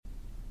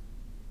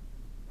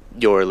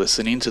You're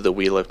listening to the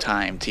Wheel of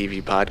Time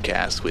TV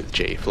podcast with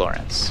Jay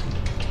Florence.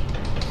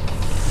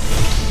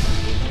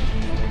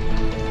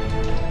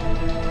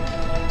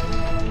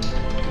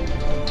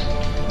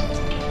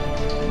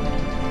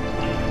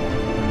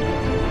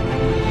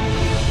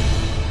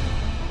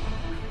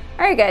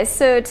 All right, guys,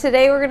 so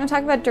today we're going to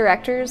talk about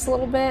directors a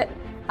little bit,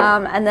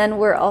 and then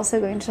we're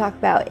also going to talk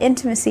about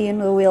intimacy in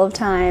the Wheel of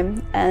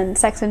Time and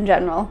sex in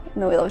general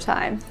in the Wheel of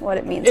Time, what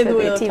it means for the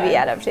TV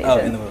adaptation. Oh,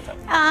 in the Wheel of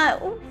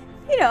Time.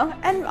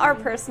 And our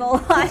personal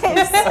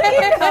lives.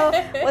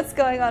 What's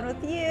going on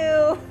with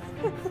you?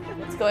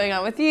 What's going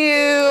on with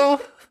you?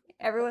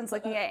 Everyone's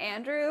looking at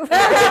Andrew.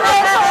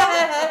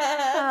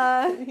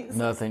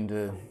 Nothing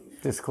to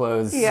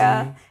disclose.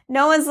 Yeah.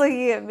 No one's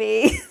looking at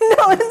me.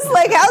 No one's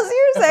like, how's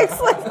your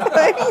sex life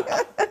going?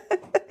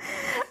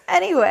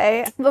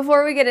 Anyway,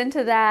 before we get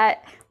into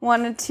that,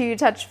 wanted to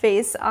touch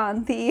base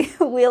on the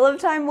Wheel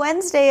of Time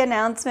Wednesday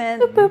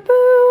announcement.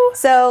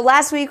 So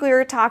last week we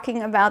were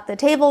talking about the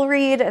table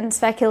read and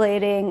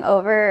speculating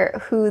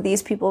over who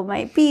these people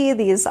might be,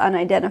 these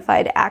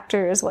unidentified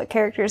actors, what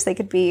characters they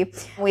could be.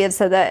 We had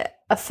said that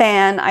a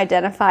fan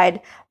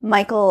identified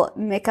Michael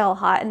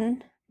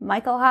Michelhatten.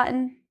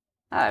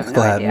 I have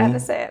no idea how to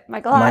say it.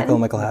 Michael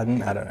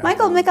Michelhatten? I don't know.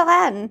 Michael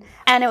Michelhatten.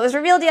 And it was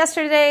revealed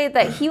yesterday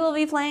that he will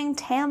be playing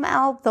Tam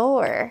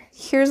Althor.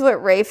 Here's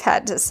what Rafe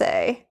had to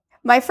say.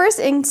 My first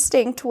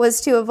instinct was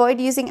to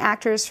avoid using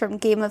actors from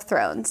Game of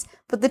Thrones.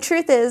 But the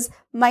truth is,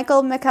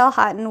 Michael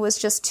Michelhatten was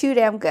just too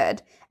damn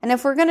good. And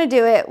if we're going to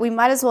do it, we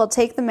might as well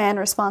take the man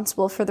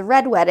responsible for the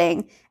Red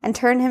Wedding and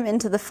turn him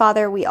into the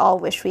father we all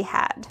wish we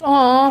had.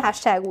 Aww.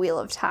 Hashtag Wheel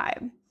of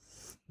Time.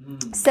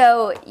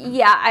 So,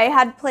 yeah, I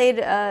had played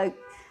a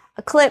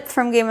clip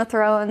from Game of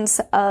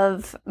Thrones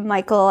of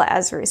Michael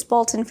as Roose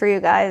Bolton for you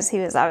guys. He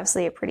was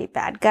obviously a pretty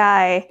bad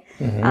guy.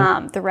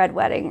 Mm-hmm. The Red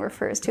Wedding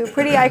refers to a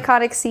pretty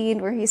iconic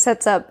scene where he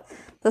sets up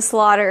the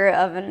slaughter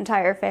of an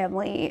entire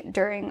family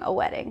during a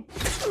wedding.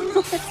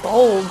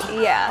 Bold.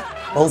 Yeah.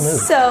 Bold move.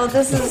 So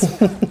this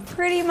is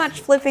pretty much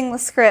flipping the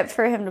script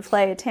for him to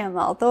play Tam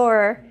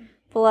Althor,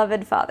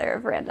 beloved father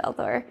of Rand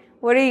al'Thor.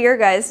 What are your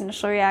guys'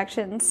 initial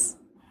reactions?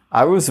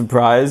 I was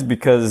surprised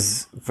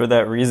because for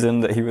that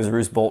reason that he was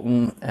Roose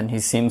Bolton, and he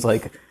seems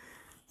like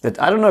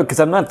that. I don't know, because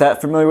I'm not that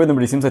familiar with him,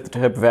 but he seems like the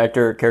type of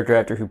character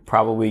actor who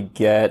probably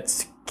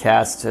gets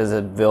cast as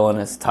a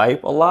villainous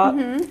type a lot.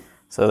 Mm-hmm.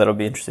 So that'll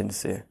be interesting to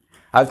see.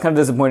 I was kind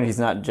of disappointed he's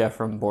not Jeff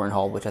from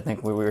Bornhall, which I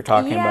think we were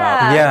talking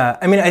about. Yeah,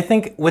 I mean, I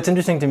think what's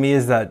interesting to me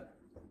is that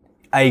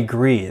I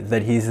agree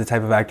that he's the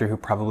type of actor who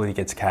probably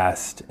gets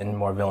cast in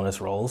more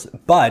villainous roles.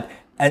 But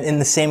and in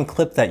the same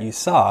clip that you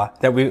saw,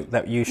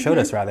 that you showed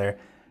us rather.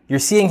 You're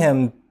seeing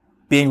him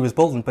being Roose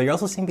Bolton, but you're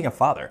also seeing him being a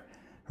father,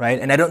 right?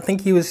 And I don't think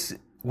he was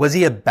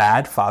he a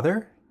bad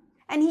father?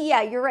 And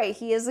you're right.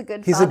 He is a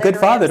good father. He's a good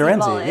father to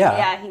Ramsay, Bolton. yeah.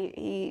 Yeah,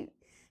 he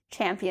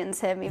champions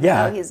him, even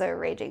though he's a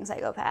raging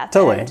psychopath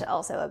and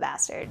also a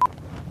bastard.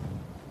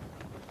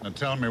 Now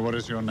tell me, what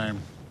is your name?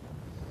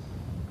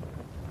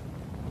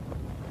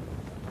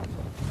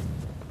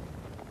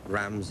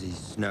 Ramsay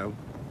Snow.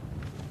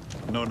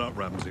 No, not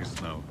Ramsay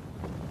Snow.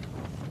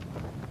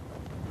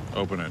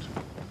 Open it.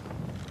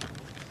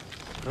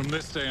 From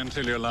this day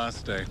until your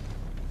last day,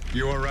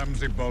 you are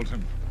Ramsay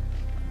Bolton,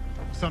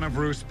 son of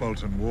Roose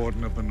Bolton,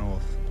 Warden of the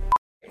North.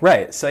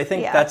 Right. So I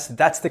think that's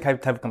the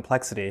type of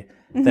complexity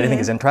that I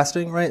think is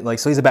interesting, right? Like,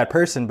 so he's a bad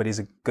person, but he's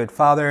a good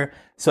father.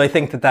 So I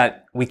think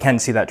that we can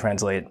see that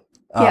translate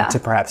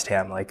to perhaps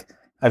Tam, like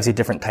obviously a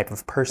different type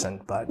of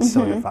person, but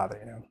still a good father,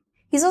 you know.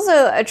 He's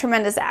also a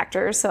tremendous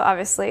actor, so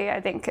obviously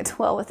I think it's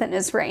well within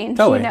his range.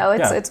 Totally. You know,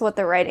 it's what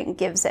the writing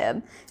gives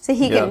him. So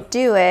he can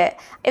do it.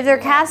 If they're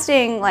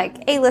casting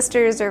like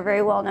A-listers or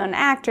very well-known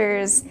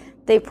actors,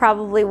 they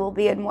probably will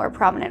be in more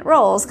prominent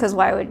roles, because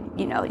why would,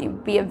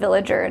 you be a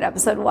villager in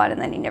episode 1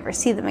 and then you never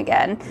see them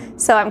again?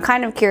 So I'm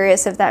kind of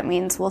curious if that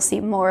means we'll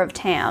see more of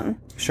Tam.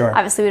 Sure.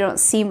 Obviously we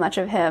don't see much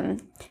of him.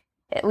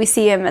 We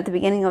see him at the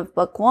beginning of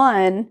book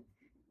 1,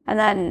 and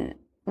then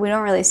we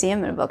don't really see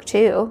him in book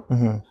 2.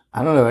 Mm-hmm.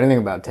 I don't know anything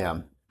about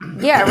Tam.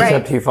 Yeah, right.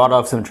 Except he fought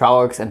off some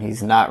Trollocs, and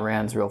he's not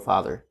Rand's real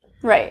father.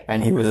 Right.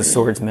 And he was a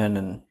swordsman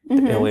in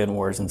the Alien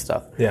Wars and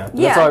stuff. Yeah.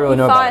 That's all I really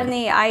know about him.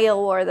 He fought in the Aiel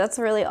War. That's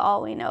really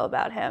all we know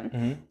about him.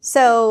 Mm-hmm.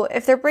 So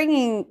if they're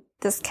bringing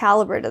this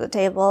caliber to the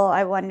table,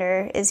 I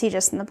wonder, is he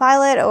just in the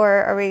pilot,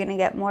 or are we going to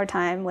get more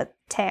time with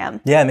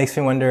Tam? Yeah, it makes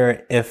me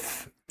wonder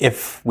if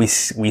we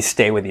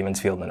stay with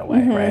Evansfield in a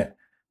way, right?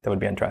 That would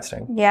be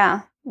interesting.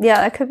 Yeah. Yeah,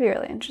 that could be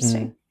really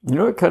interesting. Mm. You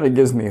know what kind of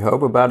gives me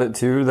hope about it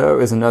too, though,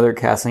 is another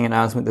casting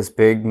announcement this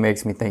big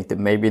makes me think that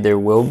maybe there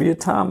will be a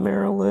Tom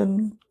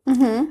Maryland.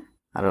 Mm-hmm.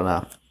 I don't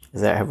know.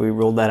 Have we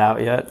ruled that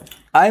out yet?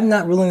 I'm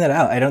not ruling that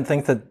out. I don't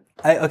think that.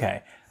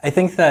 I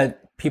think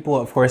that people,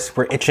 of course,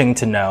 were itching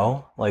to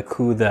know like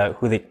who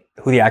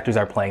the actors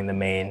are playing the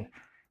main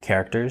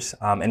characters,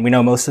 and we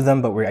know most of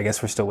them, but I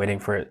guess we're still waiting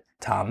for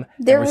Tom.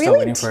 They're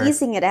really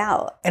teasing it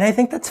out, and I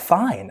think that's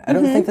fine. I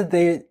don't think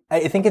that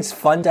I think it's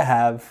fun to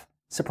have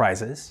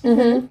surprises.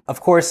 Mm-hmm.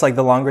 Of course, like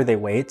the longer they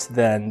wait,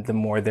 then the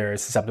more they're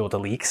susceptible to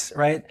leaks,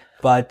 right?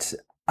 But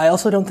I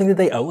also don't think that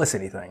they owe us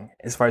anything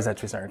as far as that's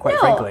concerned, quite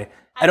frankly.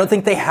 I don't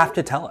think they have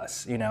to tell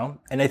us, you know?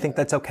 And I think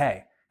that's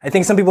okay. I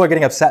think some people are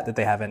getting upset that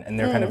they haven't, and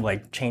they're kind of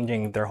like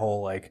changing their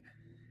whole, like,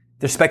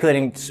 they're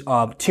speculating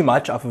too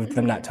much off of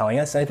them not telling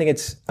us. And I think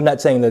I'm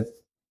not saying that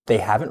they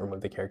haven't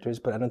removed the characters,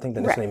 but I don't think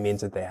that necessarily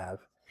means that they have.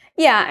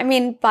 Yeah, I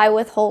mean, by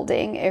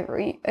withholding,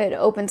 it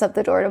opens up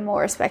the door to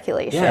more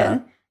speculation. Yeah.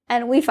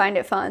 And we find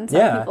it fun.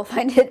 Some people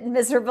find it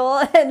miserable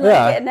and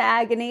like in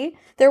agony.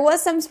 There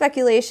was some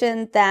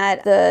speculation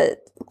that the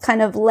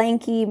kind of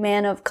lanky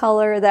man of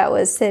color that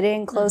was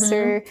sitting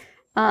closer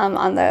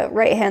on the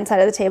right-hand side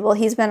of the table,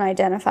 he's been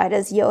identified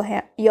as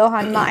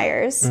Johann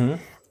Myers.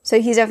 So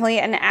he's definitely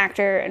an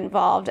actor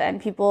involved, and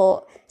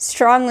people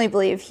strongly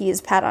believe he is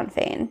Pat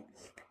Fane.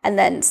 And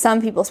then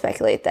some people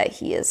speculate that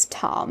he is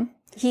Tom.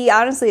 He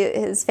honestly,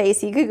 his face,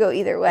 he could go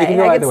either way.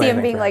 I could see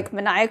him being like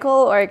maniacal,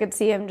 or I could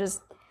see him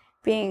just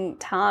being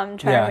Tom,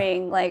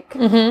 charming, like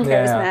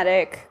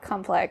charismatic,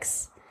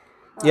 complex.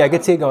 Yeah, I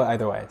could see it go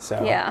either way.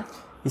 So Yeah.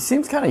 He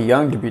seems kind of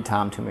young to be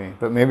Tom to me,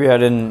 but maybe I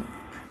didn't.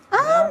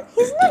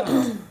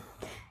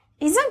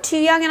 He's not too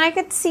young, and I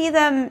could see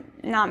them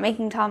not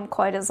making Tom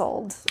quite as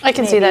old. I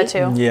can see that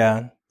too.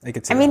 Yeah, I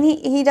could see I mean,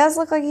 he does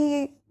look like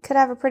he could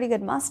have a pretty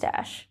good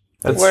mustache.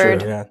 that's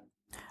Word. true. Yeah.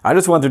 I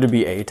just want there to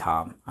be a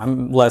Tom.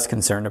 I'm less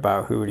concerned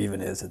about who it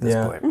even is at this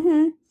point.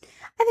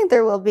 I think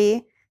there will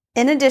be.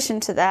 In addition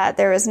to that,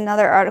 there was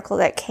another article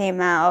that came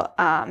out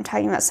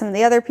talking about some of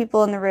the other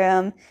people in the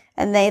room,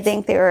 and they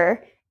think they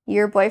were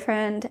your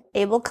boyfriend,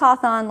 Abel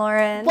Cawthon,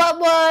 Lauren.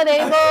 What,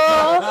 Abel?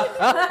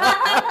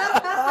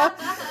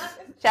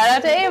 Shout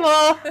out to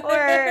Abel.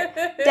 Or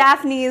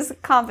Daphne's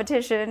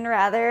competition,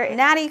 rather.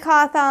 Natty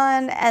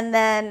Cawthon, and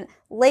then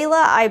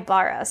Layla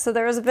Ibarra. So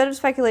there was a bit of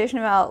speculation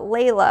about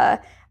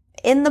Layla.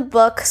 In the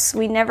books,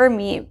 we never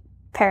meet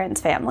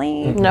Perrin's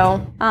family.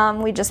 No.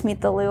 We just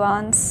meet the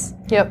Luans.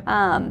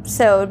 Yep.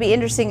 So it'd be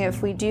interesting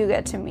if we do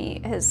get to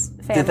meet his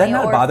family. Did that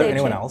not or bother if they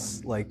anyone change-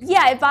 else? Like,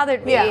 Yeah, it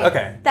bothered me. Yeah.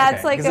 okay,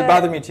 That's like because it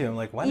bothered me too. I'm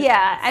like, what?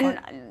 Yeah,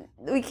 and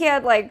we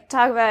can't like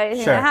talk about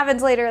anything Sure. that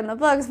happens later in the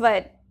books,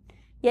 but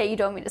yeah, you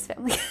don't meet his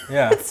family.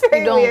 Yeah. It's very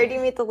You don't. weird. You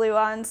meet the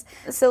Luans.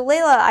 So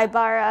Layla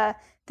Ibarra,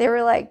 they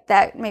were like,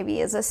 that maybe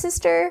is a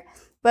sister,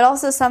 but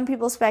also some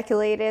people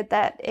speculated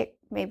that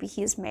maybe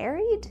he's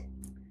married.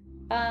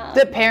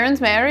 The parents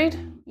married?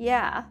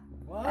 Yeah.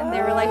 And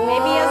they were like,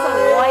 maybe he has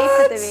a wife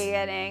at the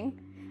beginning.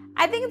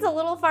 I think it's a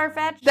little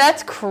far-fetched.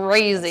 That's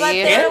crazy. But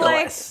they're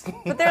Scandalous.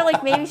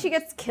 like, maybe she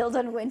gets killed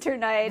on winter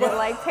night, and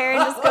like Perrin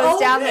just goes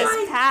down this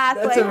path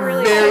That's like a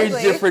really very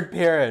quickly. different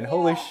parent.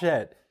 Holy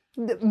shit.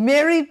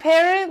 Married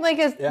parent? Like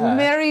a Yeah.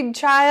 married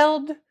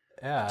child?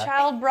 Yeah.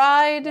 Child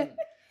bride?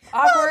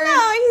 Awkward?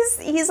 No,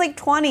 he's like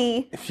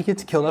 20. If she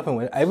gets killed up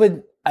and I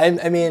would.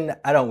 I mean,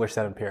 I don't wish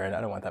that on Perrin.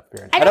 I don't want that for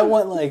Perrin. I don't- don't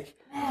want like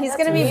He's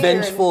gonna be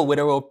vengeful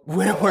widower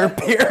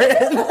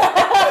Perrin.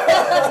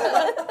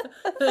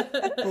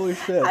 Holy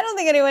shit. I don't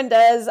think anyone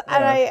does,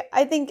 and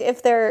I think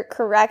if they're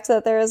correct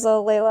that there is a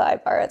Layla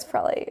Ibarra, it's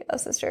probably a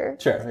sister.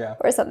 Sure. Yeah.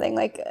 Or something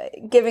like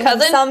giving them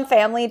Cousin? some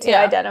family to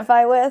Yeah.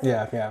 identify with.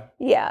 Yeah. Yeah.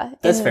 Yeah,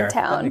 That's in fair.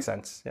 town. That makes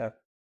sense. Yeah.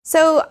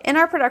 So in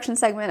our production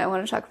segment, I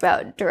want to talk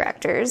about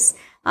directors.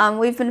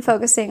 We've been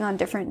focusing on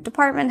different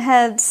department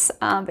heads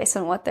based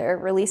on what they're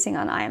releasing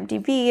on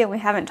IMDb, and we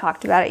haven't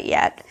talked about it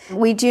yet.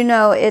 We do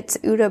know it's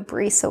Uda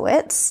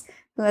Briesewitz,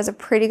 who has a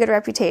pretty good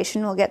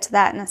reputation. We'll get to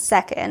that in a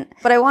second.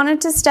 But I wanted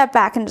to step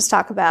back and just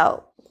talk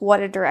about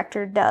what a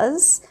director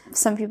does.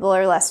 Some people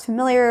are less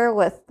familiar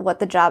with what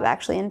the job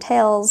actually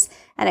entails,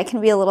 and it can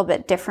be a little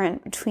bit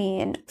different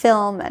between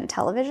film and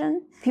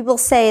television. People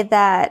say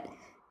that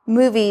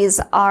movies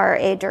are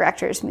a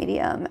director's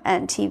medium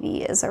and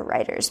TV is a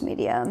writer's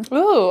medium.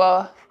 Ooh.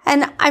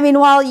 And I mean,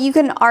 while you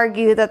can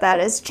argue that that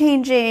is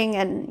changing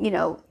and, you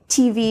know,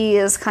 TV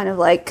is kind of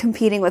like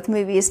competing with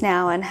movies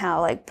now and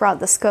how like broad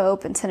the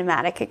scope and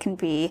cinematic it can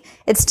be,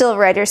 it's still a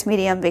writer's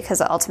medium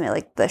because ultimately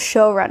like, the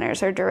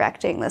showrunners are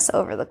directing this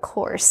over the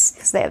course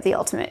because they have the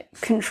ultimate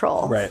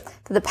control Right.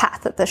 for the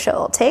path that the show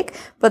will take.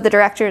 But the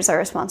directors are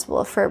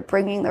responsible for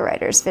bringing the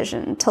writer's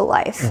vision to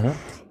life.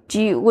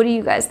 What do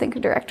you guys think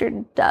a director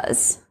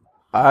does?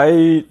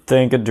 I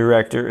think a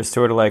director is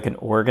sort of like an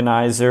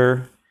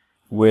organizer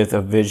with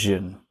a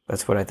vision.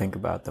 That's what I think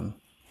about them.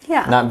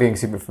 Yeah. Not being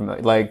super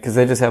familiar, like, because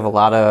they just have a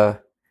lot of,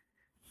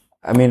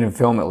 I mean, in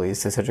film at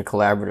least, it's such a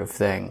collaborative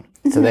thing.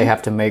 So they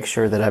have to make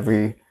sure that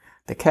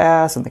the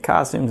cast and the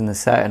costumes and the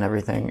set and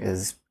everything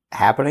is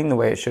happening the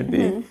way it should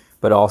be,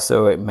 but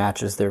also it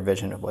matches their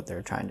vision of what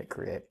they're trying to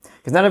create.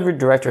 Because not every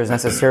director is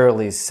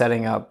necessarily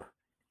setting up,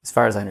 as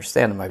far as I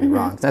understand, it might be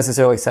wrong, it's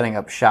necessarily setting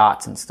up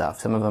shots and stuff.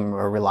 Some of them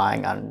are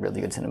relying on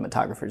really good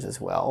cinematographers as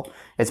well.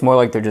 It's more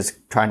like they're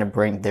just trying to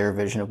bring their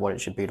vision of what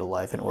it should be to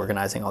life and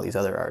organizing all these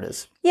other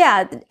artists.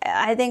 Yeah,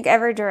 I think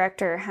every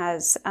director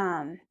has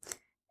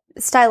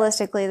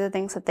stylistically the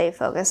things that they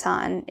focus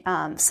on.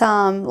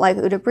 Some, like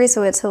Uda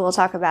Briesewitz, who we'll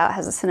talk about,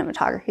 has a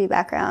cinematography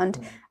background.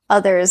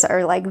 Others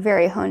are like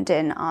very honed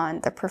in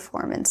on the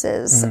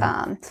performances,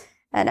 and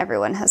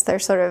everyone has their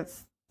sort of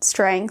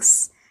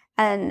strengths.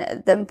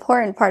 And the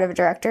important part of a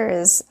director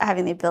is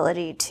having the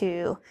ability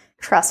to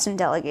trust and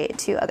delegate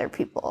to other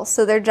people.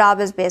 So their job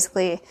is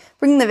basically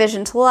bringing the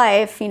vision to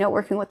life,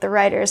 working with the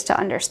writers to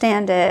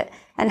understand it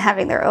and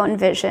having their own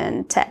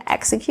vision to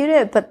execute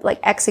it. But like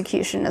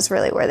execution is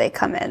really where they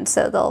come in.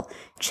 So they'll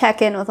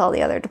check in with all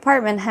the other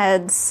department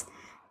heads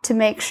to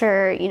make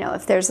sure,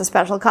 if there's a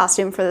special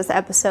costume for this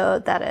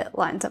episode, that it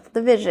lines up with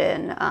the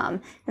vision,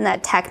 and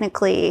that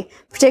technically,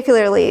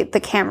 particularly the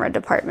camera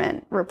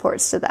department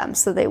reports to them.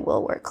 So they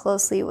will work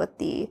closely with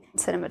the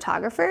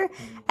cinematographer.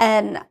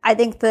 And I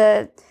think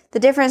the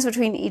difference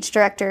between each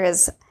director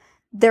is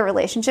their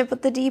relationship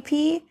with the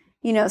DP.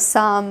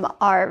 Some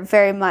are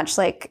very much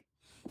like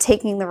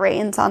taking the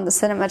reins on the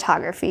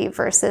cinematography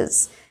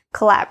versus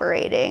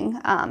collaborating.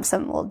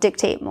 Some will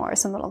dictate more,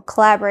 some will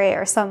collaborate,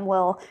 or some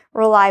will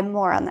rely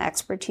more on the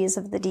expertise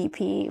of the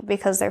DP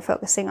because they're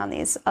focusing on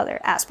these other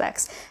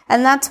aspects.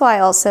 And that's why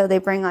also they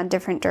bring on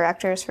different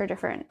directors for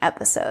different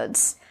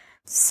episodes.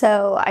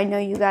 So I know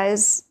you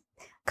guys,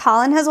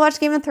 Colin has watched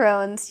Game of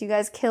Thrones. You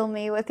guys kill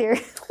me with your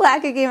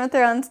lack of Game of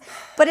Thrones.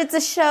 But it's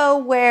a show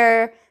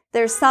where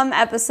there's some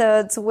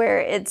episodes where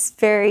it's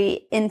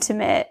very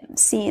intimate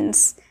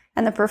scenes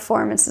and the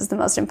performance is the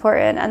most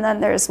important. And then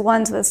there's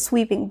ones with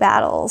sweeping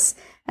battles.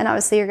 And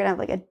obviously you're going to have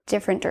like a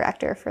different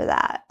director for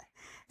that.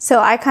 So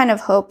I kind of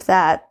hope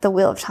that The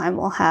Wheel of Time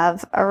will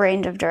have a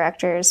range of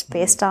directors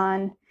based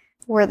on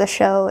where the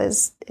show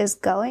is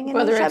going in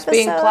Whether each it's episode.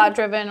 being plot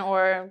driven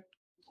or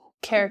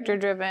character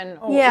driven.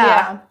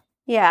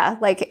 Yeah,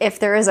 like if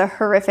there is a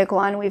horrific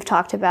one, we've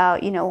talked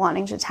about,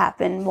 wanting to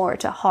tap in more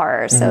to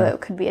horror. So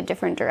it could be a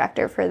different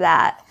director for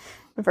that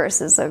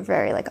versus a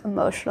very like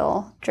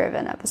emotional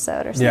driven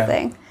episode or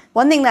something. Yeah.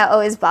 One thing that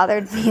always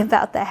bothered me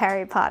about the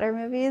Harry Potter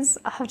movies,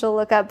 I'll have to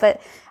look up,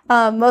 but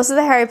most of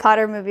the Harry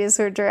Potter movies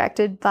were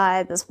directed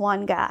by this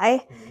one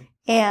guy.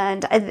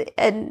 And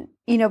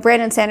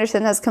Brandon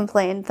Sanderson has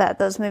complained that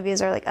those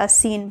movies are like a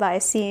scene by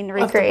scene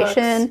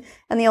recreation.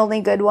 And the only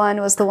good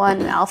one was the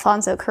one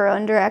Alfonso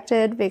Cuarón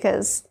directed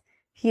because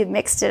he had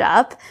mixed it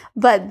up.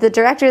 But the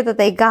director that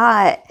they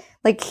got,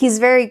 like, he's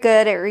very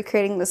good at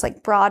recreating this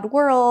like broad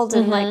world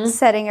and like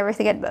setting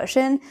everything in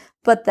motion.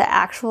 But the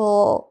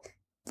actual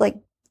like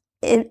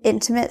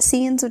intimate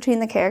scenes between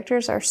the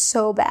characters are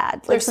so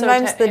bad. Like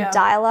sometimes the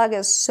dialogue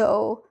is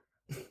so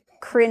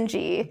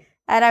cringy.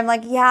 And I'm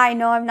like, yeah, I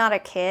know I'm not a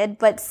kid,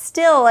 but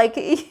still, like,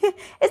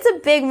 it's a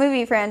big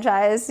movie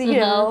franchise,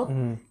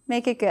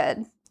 make it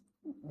good.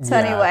 So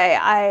anyway,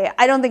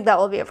 I don't think that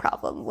will be a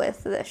problem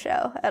with the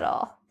show at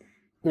all.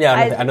 Yeah,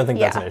 I don't think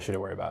that's an issue to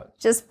worry about.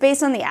 Just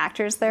based on the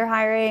actors they're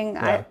hiring,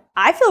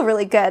 I feel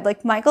really good.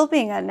 Like, Michael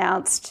being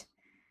announced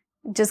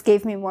just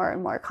gave me more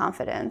and more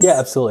confidence. Yeah,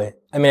 absolutely.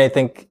 I mean, I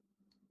think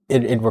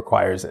it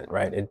requires it,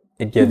 right?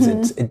 It gives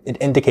it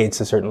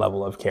indicates a certain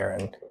level of care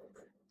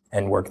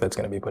and work that's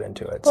going to be put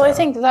into it. Well, I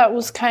think that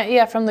was kind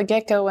of, from the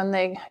get-go when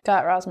they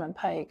got Rosamund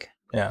Pike.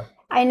 Yeah.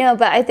 I know,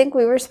 but I think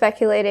we were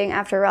speculating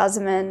after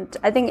Rosamund.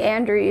 I think,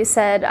 Andrew, you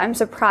said, I'm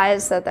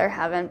surprised that there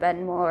haven't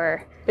been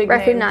more big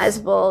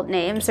recognizable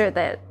names or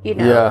that,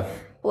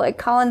 like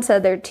Colin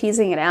said, they're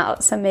teasing it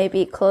out. So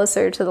maybe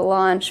closer to the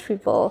launch,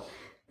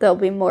 there'll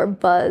be more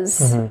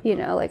buzz,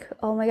 like,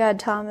 oh my God,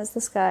 Tom is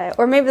this guy.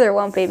 Or maybe there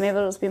won't be. Maybe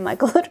it'll just be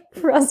Michael and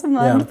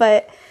Rosamund. Yeah.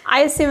 But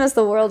I assume as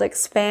the world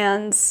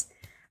expands,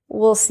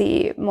 we'll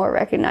see more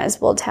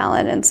recognizable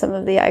talent in some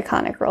of the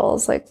iconic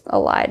roles like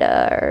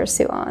Elida or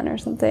Suan or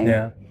something.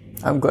 Yeah.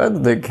 I'm glad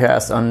that they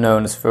cast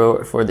unknowns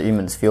for the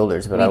Eamons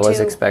Fielders, but I was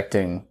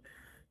expecting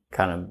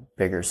kind of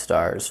bigger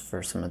stars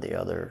for some of the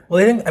other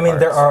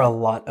there are a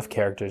lot of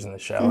characters in the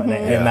show, and I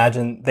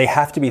imagine they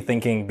have to be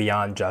thinking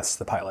beyond just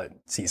the pilot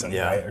season,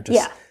 right? Or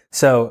just,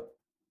 so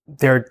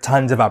there are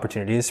tons of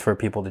opportunities for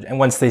people to, and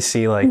once they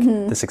see like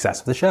the success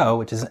of the show,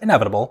 which is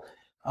inevitable,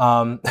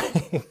 then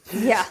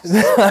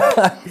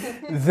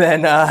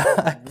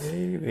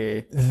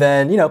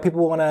people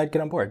will want to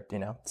get on board, so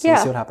we'll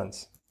see what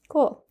happens.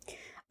 Cool.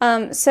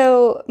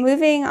 So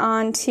moving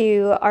on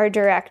to our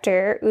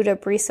director, Uta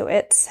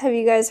Briesewitz. Have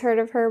you guys heard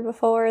of her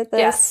before this?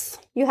 Yes.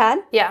 You had?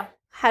 Yeah.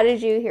 How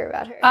did you hear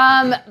about her?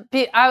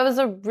 I was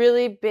a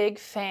really big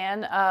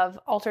fan of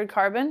Altered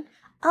Carbon.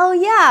 Oh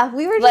yeah,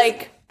 we were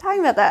just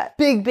talking about that.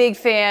 Big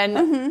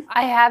fan.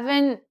 I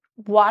haven't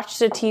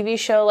watched a TV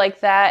show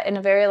like that in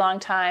a very long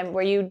time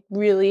where you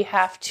really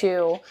have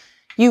to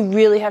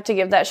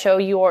give that show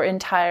your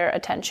entire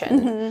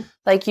attention.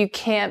 Like, you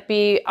can't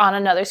be on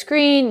another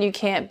screen, you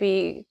can't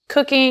be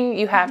cooking,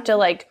 you have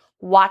to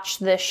watch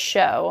this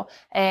show.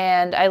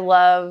 And I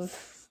loved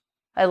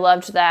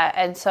that.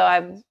 And so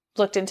I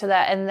looked into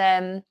that, and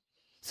then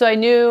so I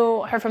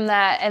knew her from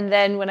that. And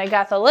then when I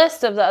got the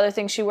list of the other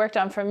things she worked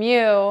on from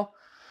you,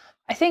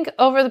 I think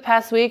over the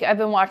past week, I've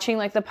been watching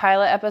the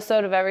pilot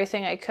episode of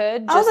everything I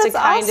could just to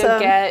kind of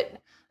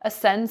get a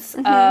sense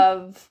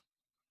of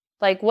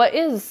what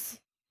is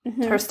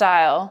her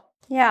style.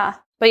 Yeah.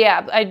 But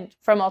yeah,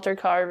 from Altered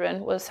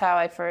Carbon was how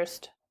I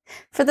first.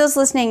 For those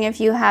listening, if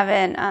you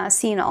haven't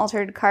seen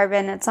Altered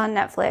Carbon, it's on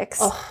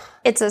Netflix.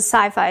 It's a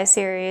sci-fi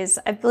series.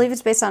 I believe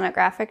it's based on a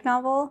graphic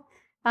novel.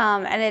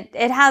 And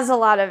it has a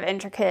lot of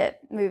intricate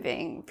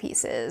moving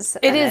pieces.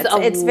 It and is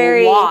it's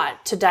very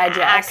lot to digest.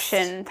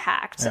 action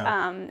packed.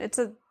 Yeah.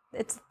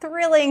 It's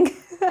thrilling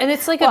And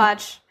it's like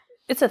watch.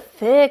 it's a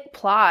thick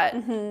plot.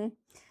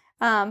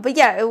 But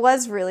yeah, it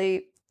was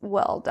really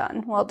well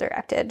done, well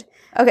directed.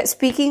 Okay,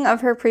 speaking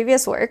of her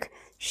previous work,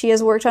 she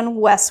has worked on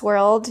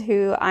Westworld,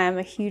 who I am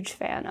a huge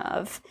fan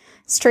of.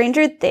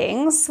 Stranger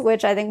Things,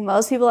 which I think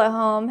most people at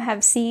home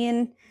have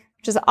seen,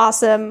 which is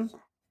awesome.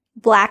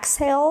 Black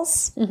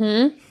Sails.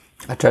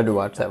 I tried to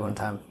watch that one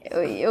time.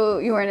 You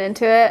weren't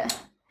into it?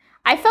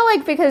 I felt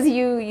like because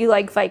you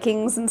like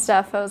Vikings and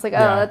stuff, I was like, oh,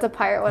 Yeah. that's a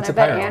pirate one. It's I a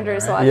bet pirate one,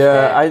 Andrews right? watched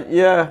Yeah,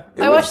 it.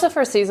 I I watched the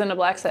first season of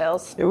Black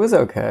Sails. It was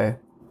okay.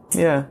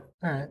 Yeah.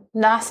 All right.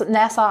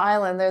 Nassau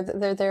Island,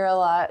 they're there a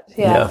lot.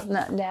 Yeah.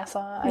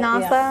 Nassau.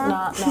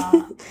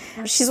 NASA?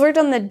 She's worked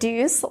on The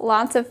Deuce,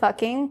 lots of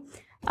fucking.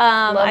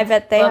 I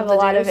bet they love have a The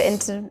lot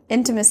Deuce. of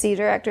intimacy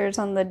directors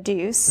on The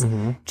Deuce.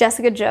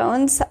 Jessica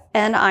Jones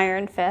and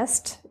Iron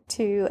Fist,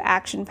 two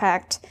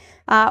action-packed.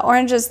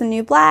 Orange is the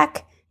New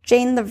Black.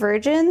 Jane the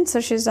Virgin, so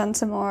she's done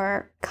some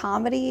more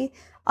comedy.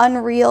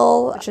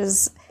 Unreal, which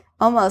is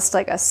almost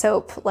like a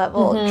soap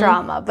level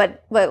drama,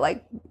 but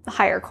like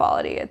higher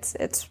quality.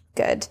 It's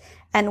good.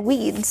 And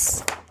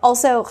Weeds,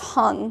 also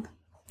Hung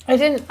I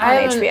didn't. on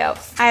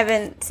HBO. I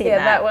haven't seen Yeah,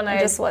 that. that one I I-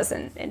 just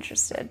wasn't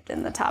interested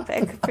in the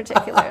topic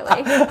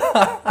particularly.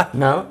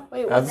 No?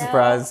 I'm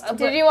surprised.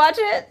 Did you watch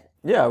it?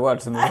 Yeah, I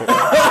watched the movie.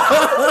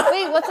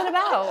 Wait, what's it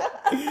about?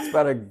 It's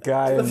about a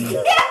guy in... Is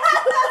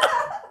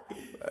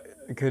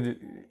Is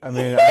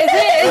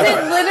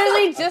it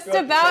literally just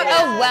about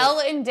a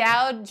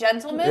well-endowed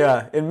gentleman?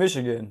 Yeah, in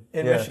Michigan.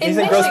 He's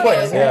in Grosse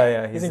Pointe. isn't he?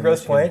 Yeah, He's in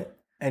Grosse Pointe,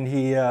 and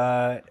he He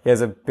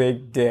has a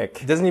big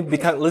dick. doesn't he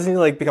become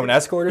an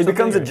escort or He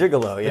something? becomes a or-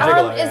 gigolo, yeah.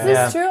 Gigolo, Is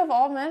this true of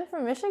all men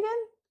from Michigan?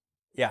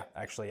 Yeah,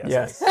 actually, yes.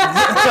 Yes.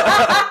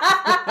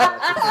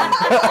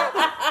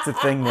 It's a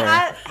thing there.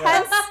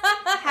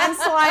 Hence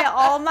why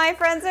all my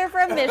friends are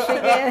from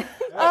Michigan.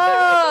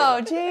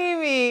 Oh,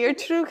 Jamie, your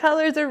true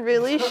colors are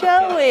really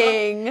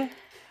showing.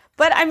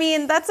 But I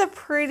mean, that's a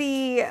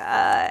pretty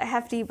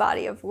hefty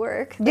body of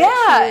work. that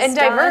Yeah, she's and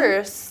done.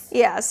 diverse.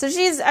 Yeah, so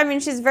she's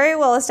very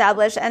well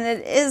established, and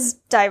it is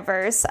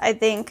diverse. I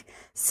think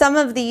some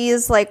of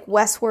these, like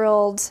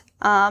Westworld,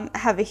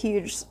 have a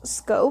huge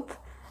scope,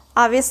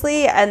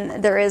 obviously,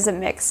 and there is a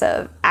mix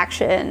of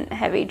action,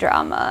 heavy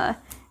drama,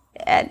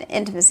 and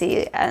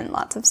intimacy, and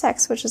lots of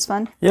sex, which is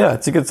fun. Yeah,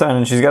 it's a good sign,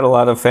 and she's got a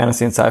lot of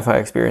fantasy and sci-fi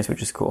experience,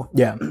 which is cool.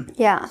 Yeah,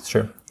 Yeah. it's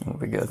true. It'll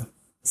be good.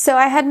 So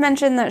I had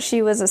mentioned that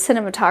she was a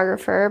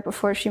cinematographer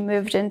before she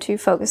moved into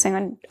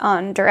focusing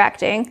on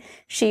directing.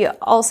 She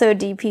also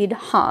DP'd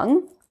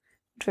Hung,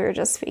 which we were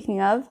just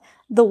speaking of,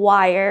 The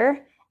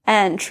Wire,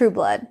 and True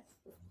Blood.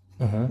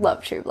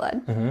 Love True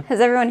Blood. Has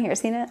everyone here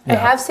seen it? I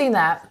have seen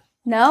that.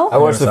 No? I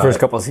watched the saw first it.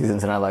 couple of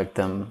seasons, and I liked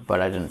them, but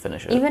I didn't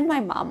finish it. Even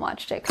my mom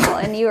watched it,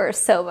 Colin. You are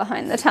so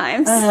behind the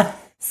times.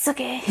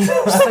 Suki.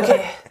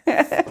 Okay.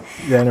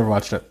 Yeah, I never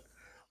watched it.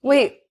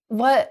 Wait,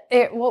 what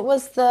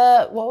was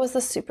the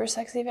super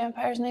sexy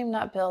vampire's name?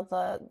 Not Bill,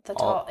 the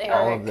tall Eric.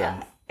 all of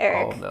them.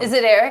 Eric. All of them. Is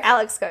it Eric?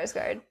 Alex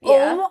Skarsgård.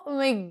 Yeah. Oh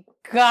my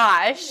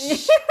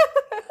gosh.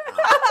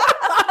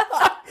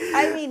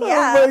 I mean,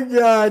 yeah.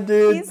 God,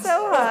 dude. He's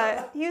so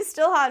hot. He was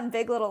still hot in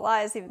Big Little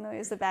Lies, even though he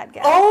was a bad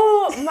guy.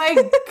 Oh my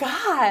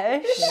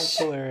gosh. That's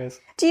hilarious.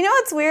 Do you know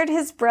what's weird?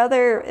 His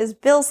brother is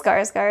Bill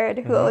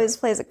Skarsgård, who always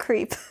plays a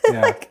creep.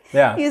 Yeah.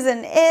 Yeah. He's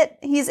in It.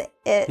 He's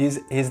It.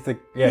 He's the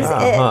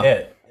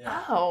It.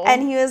 Oh.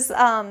 And he was,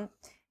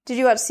 did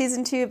you watch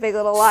season 2 of Big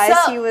Little Lies?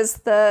 So- He was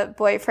the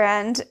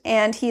boyfriend,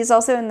 and he's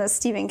also in the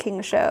Stephen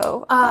King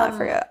show. I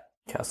forget.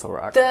 Castle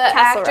Rock. The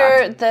Castle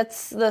actor Rock.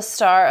 that's the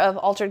star of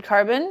Altered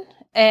Carbon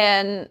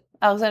and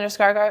Alexander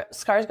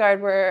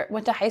Skarsgård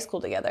went to high school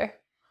together.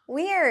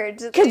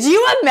 Weird. Could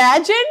you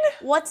imagine?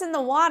 What's in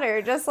the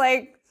water? Just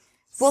like,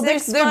 Well, they're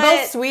 6 both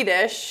foot-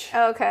 Swedish.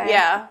 Okay.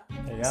 Yeah.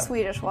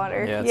 Swedish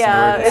water. Yeah, it's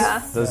Yeah, Nords.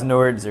 it's- Those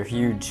Nords are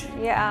huge.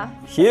 Yeah.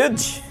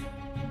 Huge!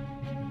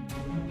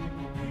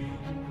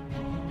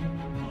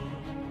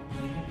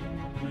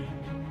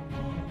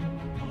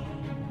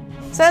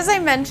 So as I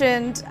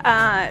mentioned,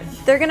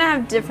 they're going to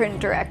have different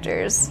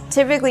directors.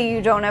 Typically,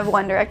 you don't have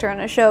one director on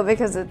a show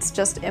because it's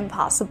just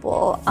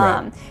impossible.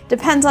 Right.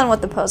 Depends on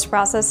what the post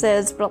process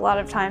is, but a lot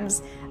of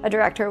times a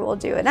director will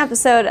do an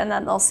episode and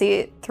then they'll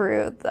see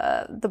through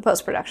the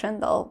post production.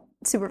 They'll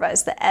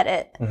supervise the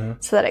edit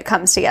so that it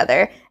comes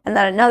together, and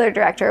then another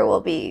director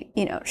will be,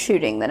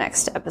 shooting the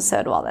next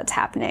episode while that's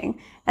happening.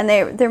 And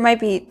there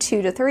might be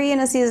 2 to 3 in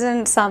a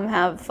season. Some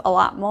have a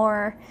lot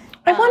more.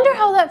 I wonder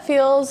how that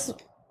feels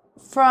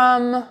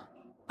from,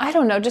 I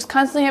don't know, just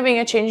constantly having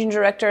a changing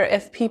director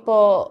if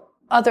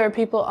other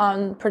people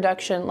on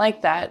production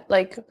like that,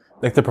 like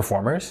Like the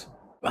performers?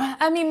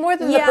 I mean, more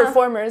than Yeah. the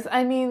performers.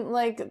 I mean,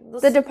 like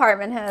The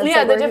department heads.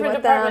 yeah, that the working different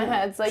with department them.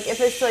 heads. Like if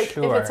it's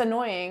Sure.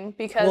 annoying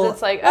because Well-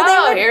 it's like, Well,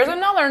 they were- here's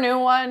another new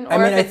one, or I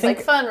mean, if I it's think-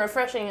 like fun,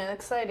 refreshing, and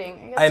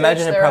exciting. I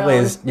imagine it probably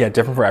is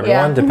different for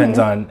everyone. Yeah. Depends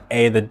on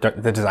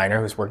the designer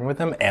who's working with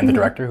them and the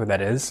director who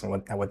that is and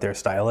what their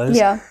style is.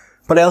 Yeah.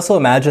 But I also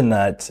imagine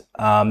that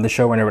the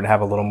showrunner would have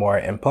a little more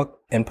input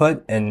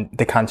in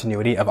the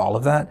continuity of all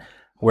of that,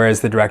 whereas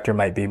the director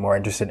might be more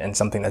interested in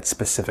something that's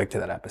specific to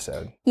that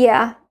episode.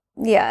 Yeah.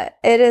 Yeah,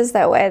 it is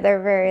that way.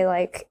 They're very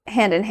like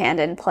hand in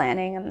hand in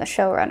planning, and the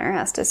showrunner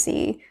has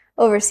to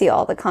oversee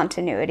all the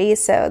continuity.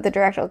 So the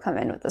director will come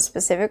in with a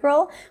specific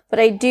role. But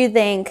I do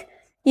think,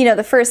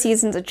 the first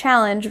season's a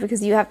challenge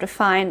because you have to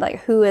find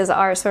like who is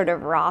our sort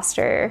of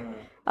roster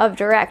of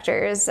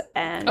directors,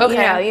 and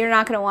you're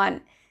not going to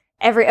want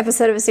every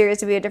episode of a series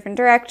to be a different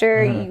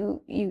director.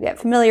 You get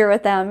familiar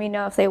with them,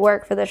 if they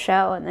work for the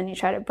show, and then you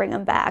try to bring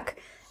them back.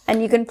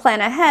 And you can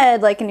plan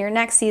ahead, like in your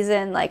next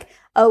season, like,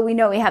 oh, we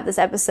know we have this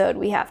episode,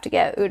 we have to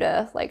get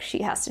Uda, like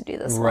she has to do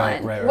this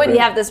line. Right. When we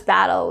have this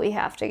battle, we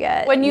have to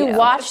get. When you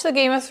watch the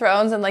Game of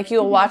Thrones and like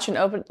you'll watch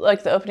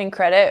the opening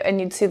credit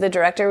and you'd see the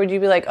director, would you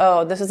be like,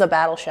 oh, this is a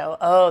battle show.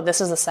 Oh, this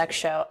is a sex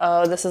show.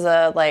 Oh, this is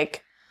a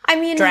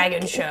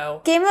dragon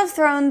show. Game of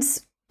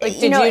Thrones. Like,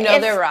 did you know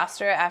their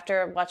roster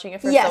after watching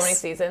it for so many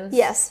seasons?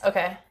 Yes.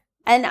 Okay.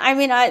 And I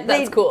mean,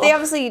 That's cool. They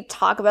obviously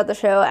talk about the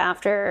show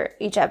after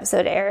each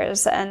episode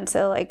airs, and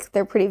so like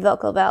they're pretty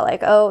vocal about like,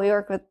 oh, we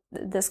work with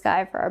this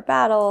guy for our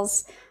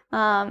battles.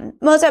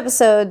 Most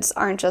episodes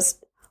aren't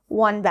just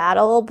one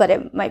battle, but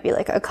it might be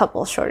like a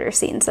couple shorter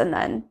scenes, and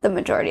then the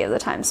majority of the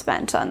time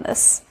spent on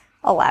this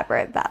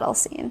elaborate battle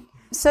scene.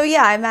 So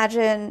yeah, I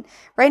imagine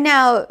right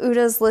now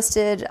Uda's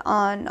listed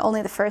on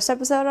only the first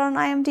episode on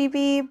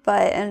IMDb,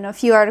 but in a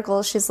few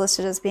articles she's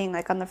listed as being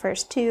like on the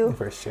first two.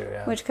 First two,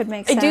 yeah. Which could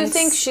make I sense. do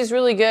think she's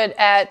really good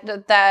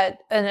at that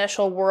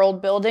initial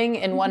world building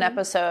in one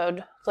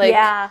episode. Like,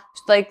 Yeah.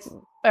 like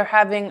or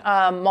having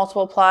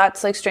multiple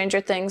plots, like Stranger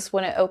Things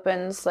when it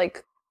opens,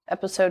 like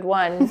episode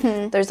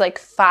 1. There's like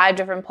 5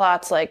 different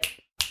plots,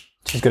 like.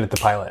 She's good at the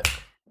pilot.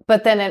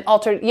 But then in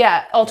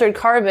Altered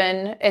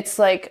Carbon, it's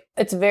like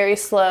it's very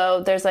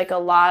slow. There's a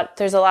lot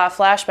of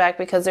flashback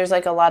because there's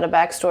like a lot of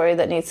backstory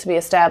that needs to be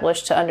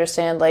established to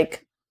understand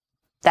like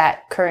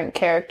that current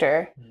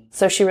character.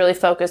 So she really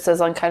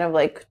focuses on kind of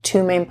like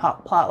 2 main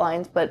plot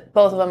lines, but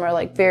both of them are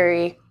like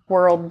very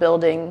world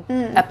building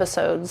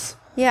episodes.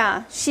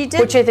 Yeah, she did.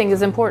 Which I think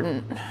is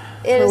important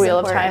for Wheel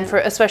of Time,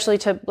 especially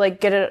to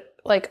like get it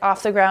like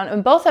off the ground.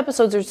 And both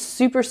episodes are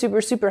super, super,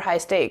 super high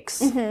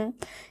stakes.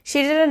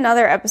 She did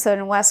another episode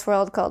in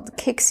Westworld called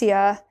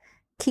Kixia,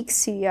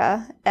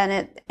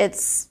 and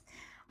it's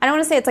I don't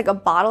want to say it's like a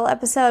bottle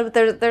episode,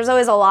 but there's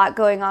always a lot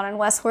going on in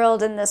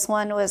Westworld, and this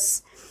one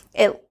was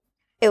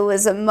it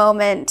was a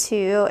moment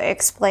to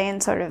explain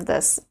sort of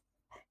this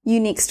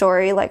unique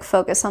story, like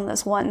focus on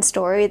this one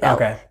story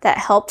that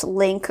helped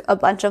link a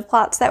bunch of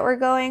plots that were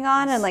going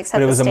on and like set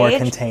But it the was stage. a more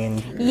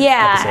contained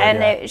Yeah,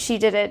 episode,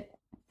 and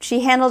she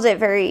handled it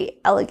very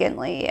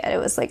elegantly, and it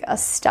was like a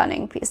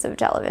stunning piece of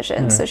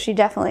television. So she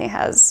definitely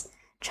has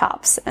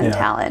chops and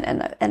talent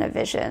and a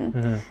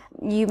vision.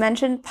 You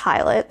mentioned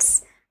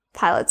pilots.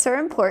 Pilots are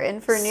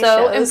important for new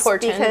shows.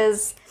 Important.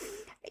 Because,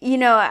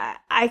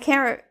 I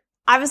can't...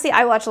 Obviously,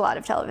 I watch a lot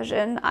of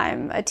television.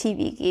 I'm a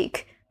TV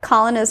geek.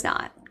 Colin is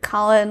not.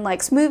 Colin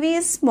likes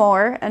movies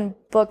more and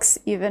books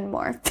even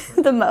more,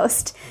 the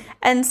most.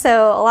 And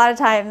so a lot of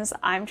times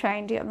I'm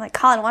like,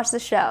 Colin, watch the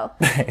show.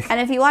 And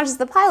if he watches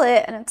the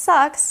pilot and it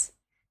sucks,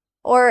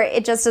 or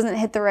it just doesn't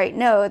hit the right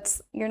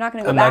notes, you're not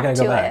going to go back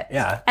to it.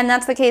 Yeah. And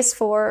that's the case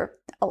for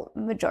a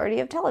majority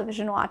of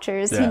television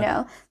watchers.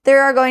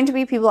 There are going to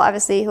be people,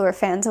 obviously, who are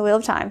fans of Wheel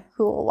of Time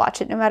who will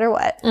watch it no matter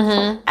what.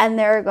 And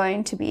there are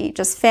going to be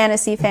just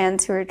fantasy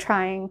fans who are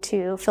trying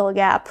to fill a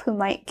gap who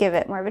might give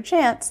it more of a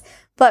chance.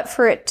 But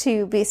for it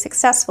to be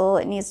successful,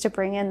 it needs to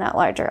bring in that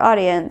larger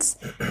audience.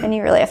 And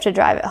you really have to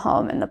drive it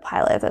home in the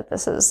pilot that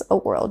this is a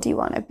world you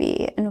want to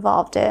be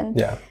involved in.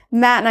 Yeah.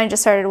 Matt and I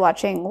just started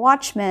watching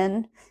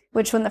Watchmen,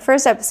 which when the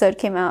first episode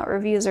came out,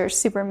 reviews are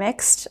super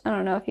mixed. I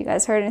don't know if you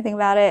guys heard anything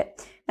about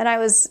it. And I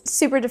was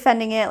super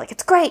defending it. Like,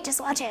 it's great,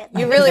 just watch it.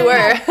 You really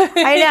were.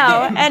 I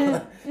know.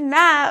 And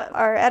Matt,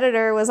 our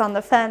editor, was on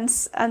the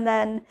fence. And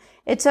then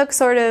it took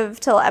sort of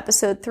till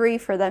episode 3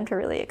 for them to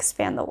really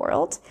expand the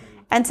world.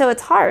 And so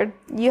it's hard.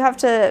 You have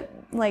to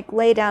like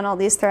lay down all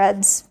these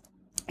threads.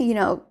 You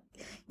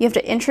have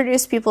to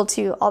introduce people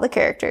to all the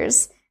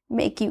characters,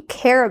 make you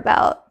care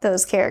about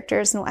those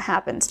characters and what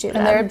happens to them.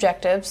 And their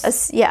objectives.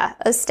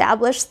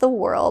 Establish the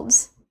world.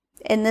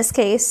 In this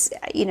case,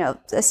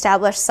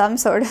 establish some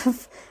sort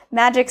of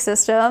magic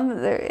system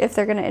if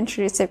they're going to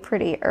introduce it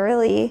pretty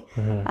early,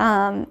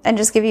 and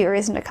just give you a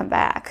reason to come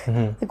back.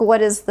 Like,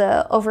 what is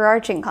the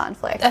overarching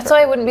conflict? That's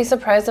why I wouldn't be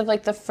surprised if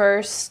like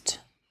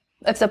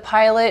if the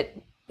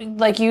pilot,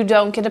 like you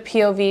don't get a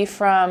POV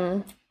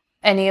from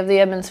any of the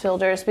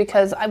Evansfielders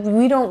because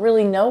we don't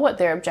really know what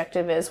their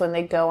objective is when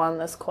they go on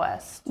this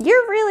quest.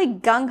 You're really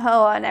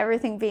gung-ho on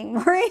everything being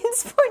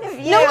Maureen's point of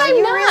view. No, I'm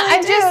You not. really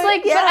I'm just do.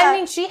 like, yeah. but I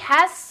mean, she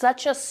has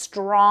such a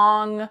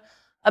strong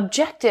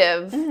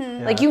objective.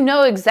 Mm-hmm. Like, you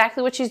know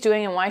exactly what she's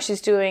doing and why she's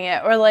doing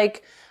it. Or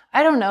like,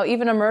 I don't know,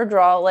 even a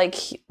murderer, like,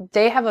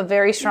 they have a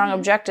very strong Mm-hmm.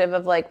 objective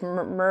of like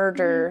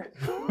murder.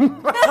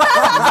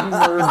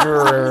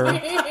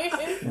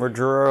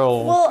 Murderer.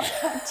 Well,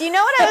 do you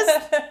know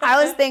what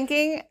I was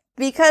thinking?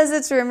 Because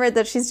it's rumored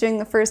that she's doing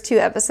the first 2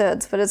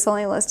 episodes, but it's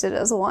only listed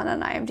as 1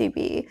 on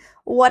IMDb.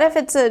 What if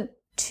it's a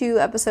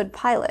 2-episode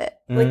pilot?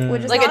 Which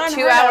is Like a not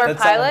 2-hour unheard of.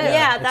 pilot?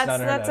 Yeah, it's not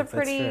unheard that's a of. That's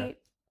pretty. true.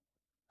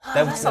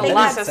 That's a Big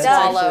lot to mistake.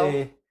 swallow.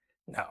 actually-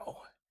 no.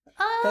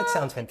 That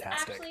sounds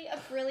fantastic. A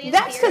brilliant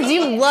That's because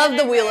you love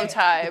the Wheel of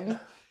Time.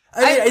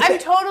 I'm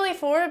totally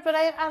for it, but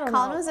I don't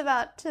Colin know. was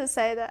about to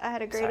say that I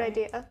had a great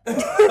idea.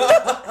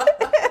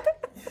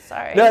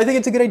 Sorry. No, I think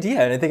it's a good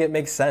idea, and I think it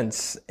makes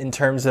sense in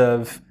terms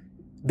of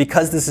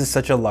because this is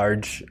such a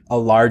large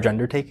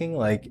undertaking.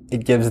 Like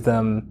it gives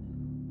them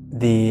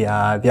the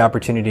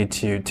opportunity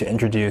to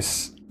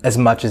introduce as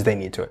much as they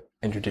need to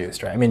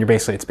introduce. Right? I mean,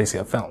 it's basically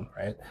a film,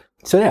 right?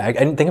 So yeah, I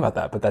didn't think about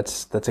that, but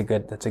that's a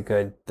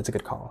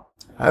good call.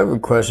 I have a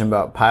question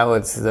about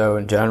pilots, though.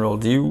 In general,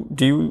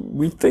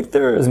 we think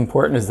they're as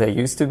important as they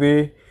used to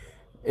be?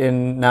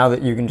 Now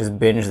that you can just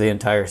binge the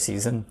entire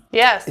season.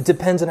 Yes. It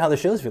depends on how the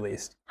show's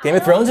released. Game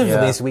of Thrones is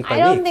released week by I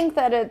week. don't think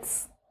that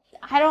it's.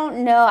 I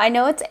don't know. I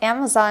know it's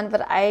Amazon,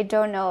 but I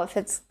don't know if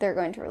they're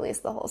going to release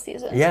the whole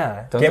season.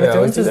 Yeah, Don't Game they of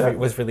always Thrones do that?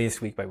 was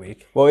released week by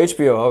week. Well,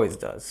 HBO always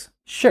does.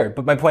 Sure,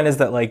 but my point is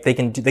that like they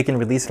can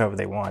release it however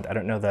they want. I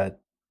don't know that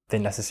they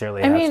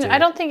necessarily. I have mean, to. I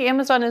don't think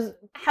Amazon has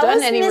How done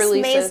was any Miss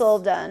releases.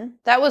 Maisel done?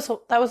 That was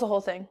the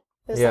whole thing.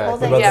 It was Yeah, the whole what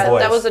thing. about The Yeah,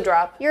 Boys? that was a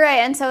drop. You're right,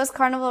 and so is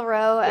Carnival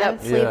Row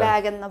and Yep.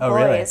 Fleabag and The Oh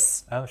really?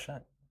 Boys. Oh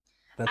shit.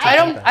 That's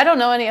I don't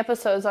know any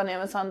episodes on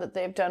Amazon that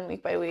they've done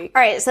week by week.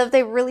 All right, so if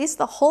they release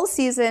the whole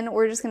season,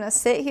 we're just gonna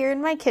sit here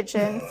in my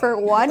kitchen for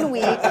 1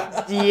 week,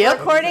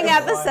 recording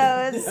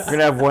episodes. We're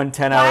gonna have one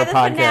 10-hour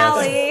By the podcast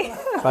finale,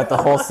 about the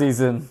whole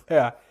season.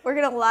 Yeah. we're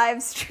gonna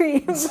live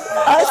stream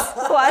us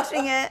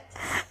watching it.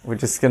 We're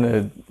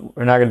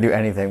not gonna do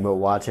anything but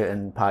watch it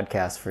and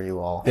podcast for you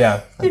all.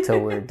 Yeah. Until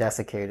we're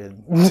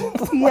desiccated.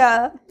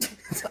 Yeah.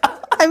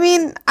 I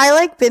mean, I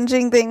like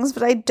binging things,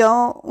 but I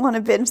don't want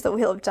to binge The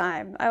Wheel of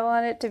Time. I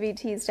want it to be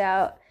teased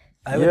out.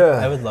 I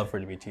would love for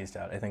it to be teased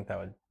out. I think that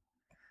would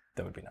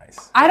be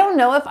nice. I don't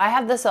know if I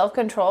have the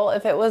self-control,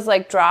 if it was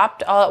like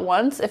dropped all at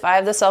once, if I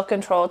have the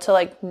self-control to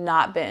like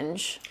not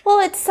binge. Well,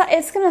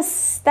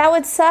 that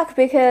would suck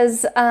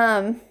because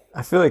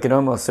I feel like it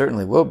almost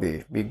certainly will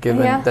be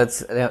given Yeah.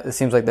 it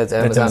seems like that's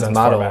Amazon's Amazon's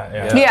model.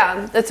 format,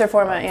 Yeah, that's their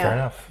format, Fair yeah.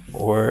 enough.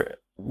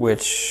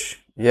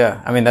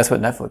 I mean, that's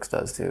what Netflix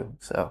does too.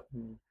 So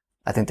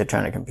I think they're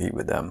trying to compete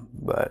with them,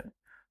 but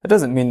that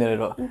doesn't mean that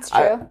it'll. It's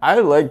true. I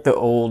like the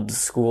old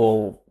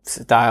school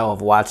style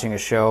of watching a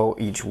show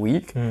each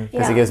week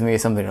because it gives me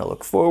something to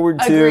look forward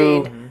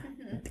to. Agreed.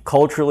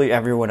 Culturally,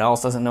 everyone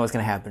else doesn't know what's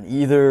going to happen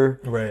either.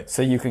 Right.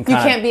 So you can You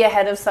kind can't be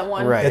ahead of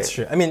someone. Right. It's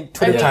true. I mean,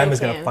 Twitter really time is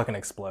gonna can. fucking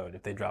explode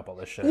if they drop all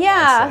this shit. at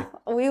yeah,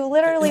 once. we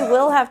literally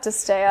will have to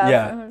stay up.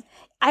 Yeah.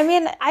 I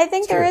mean, I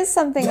think there is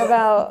something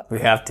about. we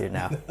have to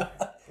now.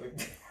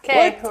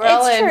 Okay, we're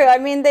all It's in. true. I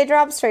mean, they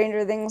drop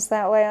Stranger Things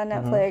that way on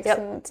Netflix,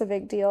 and it's a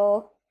big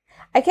deal.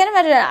 I can't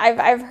imagine.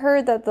 I've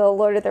heard that the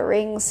Lord of the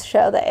Rings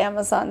show that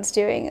Amazon's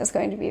doing is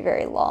going to be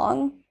very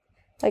long.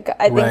 Like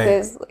I think Right.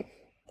 there's like.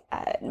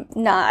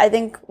 I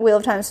think Wheel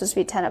of Time is supposed to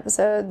be 10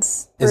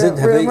 episodes. Is it?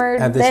 Rumored.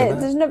 Have they said that?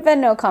 There's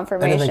been no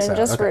confirmation, so.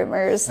 just Okay.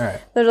 rumors. All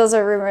right. There's also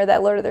a rumor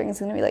that Lord of the Rings is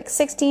going to be like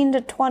 16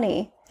 to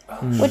 20,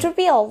 which would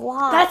be a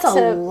lot. That's a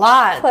to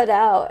lot. put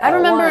out. I at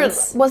remember,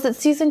 once. was it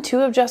season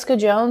 2 of Jessica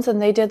Jones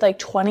and they did like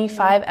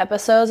 25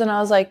 episodes and I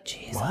was like,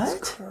 Jesus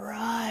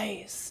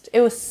Christ.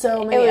 It was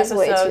so many It was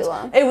way episodes. too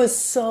long. It was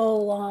so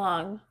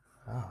long.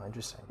 Oh,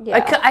 interesting.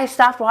 Yeah. I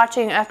stopped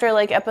watching after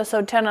like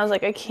episode 10. I was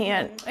like, I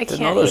can't Didn't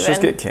all even. those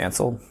just get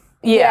canceled?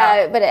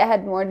 Yeah. But it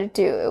had more to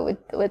do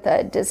with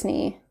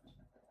Disney.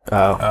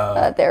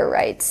 Oh. Their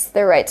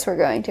rights were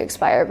going to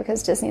expire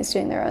because Disney's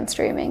doing their own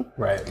streaming,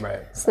 Right.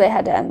 so they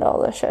had to end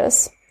all the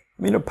shows.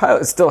 I mean, a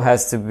pilot still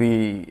has to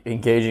be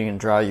engaging and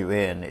draw you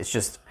in. It's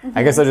just,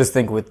 I guess I just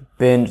think with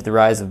the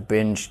rise of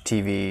binge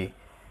TV,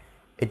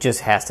 it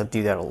just has to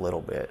do that a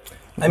little bit.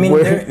 I mean,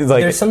 Like-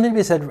 there's something to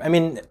be said. I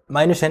mean,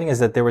 my understanding is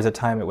that there was a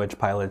time at which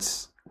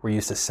pilots were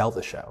used to sell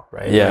the show,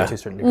 right? Yeah. Like, to a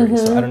certain degree.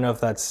 So I don't know if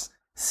that's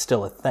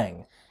still a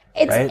thing.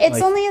 It's Right? it's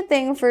Like- only a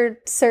thing for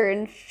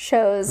certain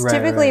shows. Right,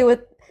 Typically, right. with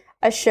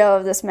a show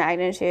of this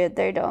magnitude,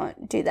 they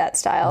don't do that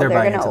style. They're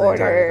buying going to into the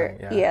entire order.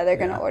 thing, yeah. They're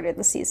going to order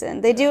the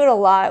season. They do it a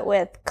lot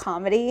with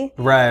comedy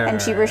Right. and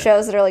cheaper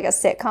shows that are like a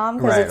sitcom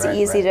because Right, it's right,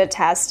 easy right. to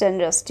test and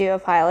just do a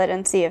pilot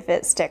and see if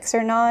it sticks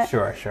or not.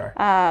 Sure. Sure.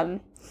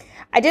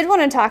 I did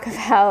want to talk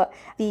about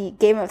the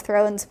Game of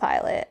Thrones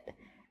pilot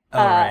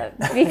right.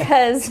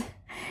 because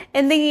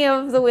in thinking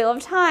of the Wheel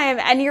of Time,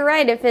 and you're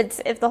right,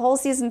 if the whole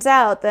season's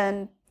out,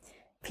 then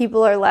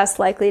people are less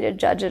likely to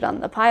judge it on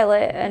the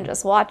pilot and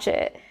just watch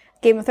it.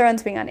 Game of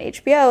Thrones being on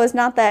HBO is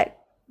not that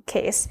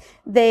case.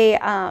 They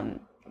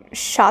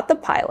shot the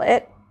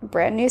pilot,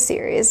 brand new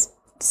series,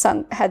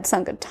 had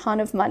sunk a ton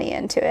of money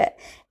into it,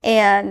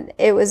 and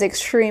it was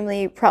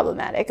extremely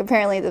problematic.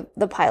 Apparently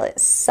the pilot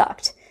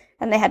sucked,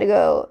 and they had to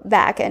go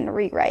back and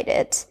rewrite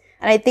it.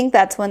 And I think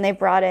that's when they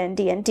brought in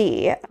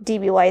D&D,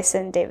 D.B. Weiss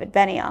and David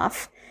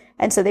Benioff.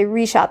 And so they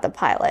reshot the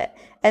pilot.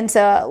 And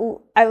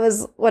so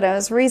when I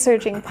was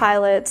researching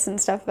pilots and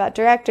stuff about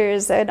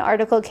directors, an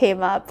article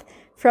came up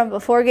from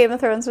before Game of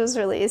Thrones was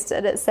released,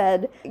 and it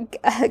said,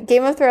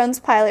 Game of Thrones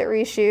pilot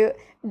reshoot,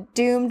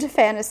 doomed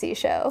fantasy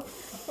show.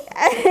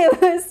 And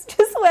it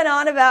went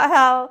on about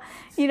how,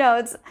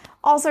 it's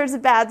all sorts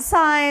of bad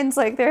signs,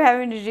 like they're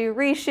having to do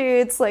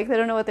reshoots, like they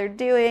don't know what they're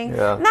doing.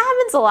 Yeah. And that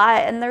happens a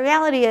lot. And the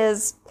reality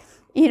is,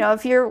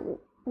 if you're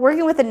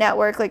working with a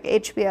network like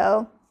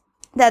HBO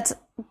that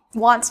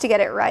wants to get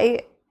it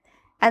right,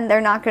 and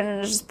they're not going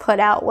to just put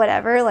out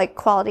whatever, like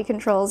quality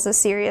control is a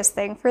serious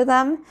thing for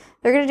them,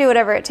 they're going to do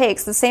whatever it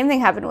takes. The same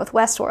thing happened with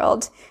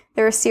Westworld.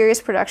 There were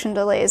serious production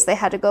delays. They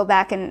had to go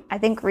back and, I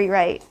think,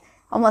 rewrite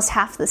almost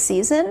half the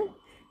season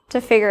to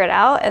figure it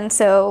out. And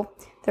so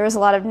there was a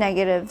lot of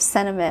negative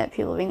sentiment,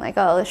 people being like,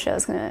 oh, this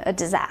show's a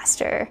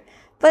disaster.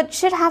 But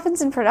shit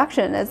happens in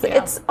production.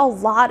 It's a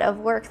lot of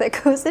work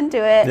that goes into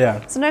it.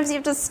 Yeah. Sometimes you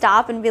have to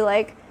stop and be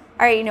like,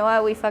 all right, you know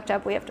what? We fucked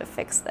up. We have to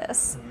fix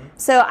this. Mm-hmm.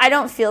 So I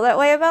don't feel that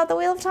way about the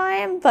Wheel of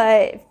Time,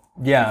 but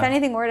if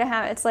anything were to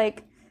happen, it's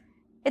like,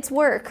 it's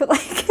work.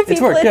 It's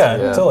work,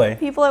 totally.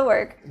 People at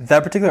work.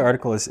 That particular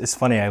article is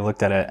funny. I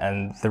looked at it,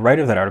 and the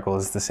writer of that article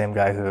is the same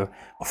guy who,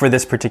 for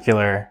this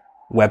particular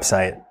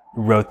website,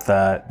 wrote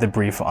the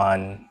brief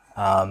on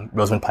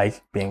Rosamund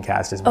Pike being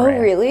cast as Moiraine.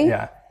 Oh, really?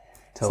 Yeah.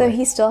 Totally. So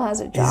he still has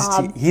a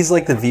job. He's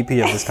like the VP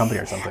of this company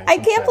or something. I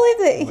can't believe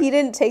that he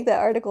didn't take that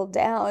article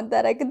down,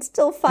 that I could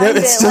still find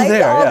it's still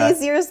there, all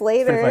these years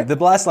later. The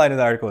last line of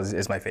the article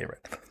is my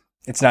favorite.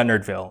 It's not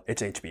Nerdville,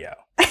 it's HBO.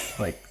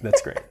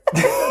 That's great.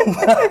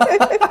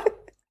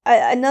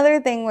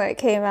 Another thing that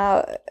came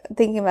out,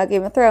 thinking about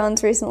Game of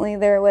Thrones recently,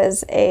 there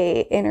was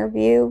a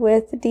interview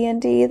with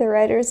D&D, the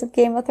writers of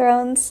Game of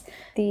Thrones,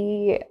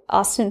 the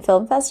Austin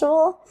Film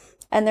Festival.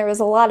 And there was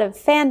a lot of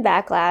fan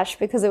backlash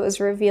because it was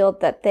revealed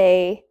that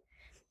they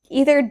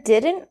either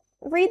didn't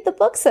read the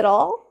books at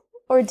all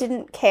or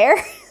didn't care.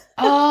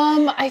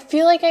 I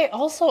feel like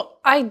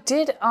I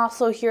did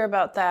also hear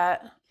about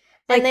that.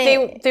 Like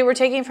they were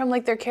taking from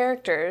like their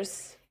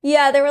characters.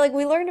 Yeah, they were like,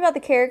 we learned about the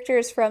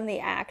characters from the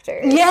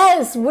actors.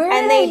 Yes, where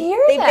did I hear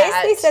that? They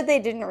basically said they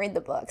didn't read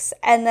the books.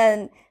 And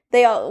then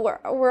they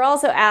were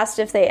also asked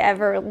if they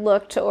ever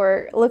looked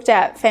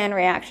at fan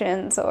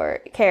reactions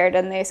or cared,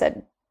 and they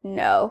said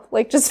no.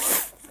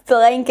 Just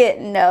blanket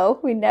no,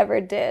 we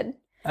never did.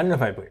 I don't know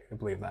if I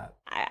believe that.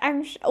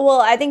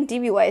 I think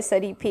D.B. Weiss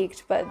said he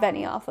peaked, but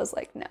Benioff was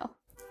like, no.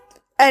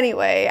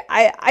 Anyway,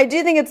 I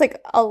do think it's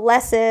like a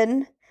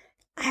lesson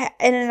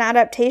in an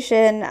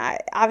adaptation.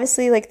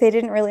 Obviously, they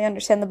didn't really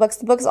understand the books.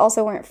 The books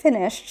also weren't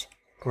finished.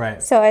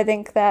 Right. So I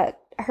think that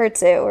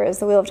hurts it, whereas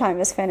The Wheel of Time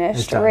is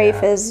finished.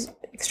 Rafe is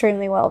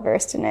extremely well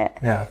versed in it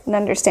and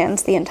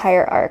understands the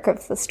entire arc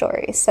of the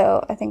story.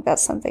 So I think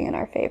that's something in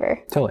our favor.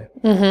 Totally.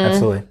 Mm-hmm.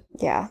 Absolutely.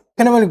 Yeah.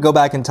 Kind of want to go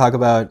back and talk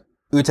about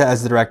Uta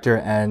as the director,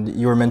 and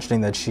you were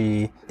mentioning that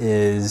she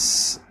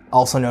is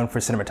also known for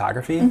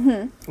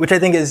cinematography, which I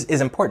think is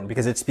important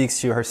because it speaks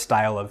to her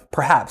style of,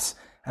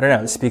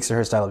 it speaks to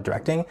her style of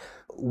directing,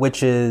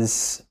 which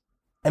is,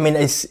 I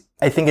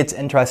think it's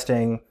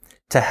interesting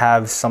to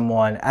have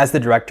someone, as the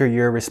director,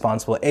 you're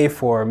responsible,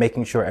 for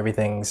making sure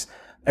everything's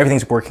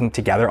working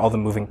together, all the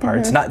moving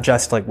parts, not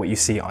just what you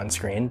see on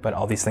screen, but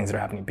all these things that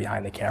are happening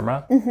behind the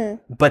camera,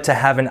 but to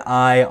have an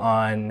eye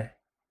on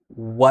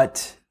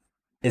what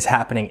is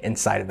happening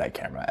inside of that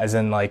camera, as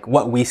in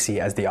what we see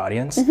as the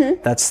audience.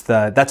 That's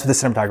what the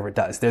cinematographer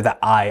does. They're the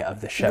eye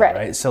of the show,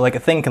 right? So a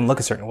thing can look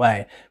a certain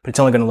way, but it's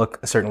only going to look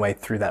a certain way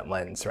through that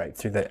lens, right?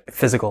 Through the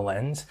physical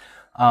lens.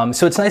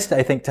 So it's nice,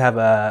 I think, to have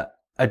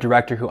a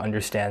director who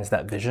understands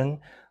that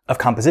vision of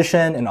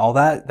composition and all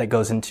that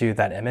goes into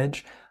that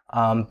image.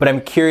 But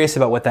I'm curious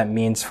about what that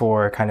means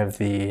for kind of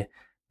the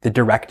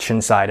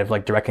direction side of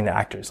directing the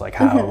actors,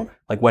 how,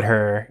 what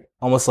her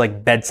almost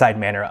bedside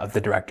manner of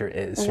the director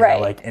is, you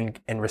know,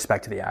 in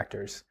respect to the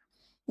actors.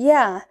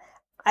 Yeah.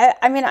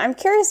 I'm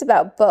curious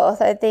about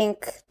both. I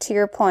think, to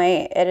your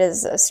point, it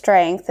is a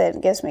strength.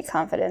 It gives me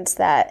confidence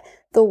that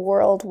the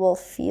world will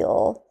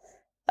feel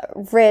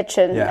rich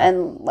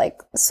and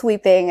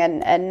sweeping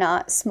and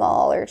not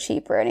small or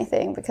cheap or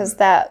anything, because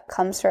that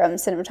comes from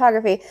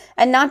cinematography,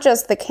 and not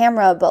just the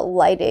camera, but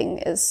lighting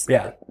is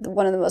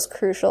one of the most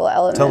crucial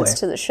elements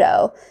to the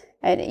show.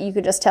 And you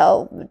could just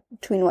tell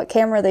between what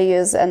camera they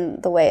use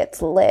and the way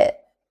it's lit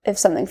if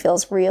something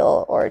feels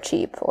real or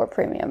cheap or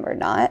premium or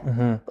not.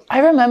 I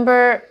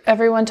remember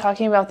everyone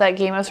talking about that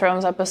Game of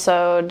Thrones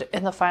episode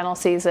in the final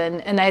season,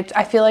 and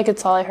I feel like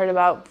it's all I heard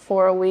about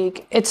for a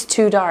week. It's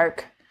too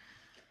dark.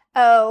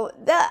 Oh,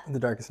 The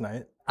Darkest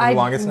Night. The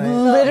Longest Night?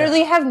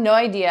 Literally have no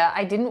idea.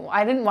 I didn't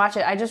watch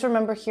it. I just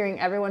remember hearing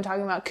everyone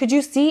talking about, could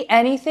you see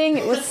anything?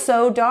 It was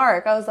so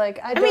dark. I was like,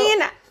 I mean,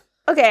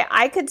 okay,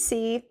 I could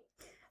see.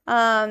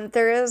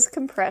 There is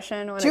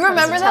compression when Do you it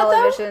comes remember to that, though?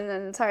 television,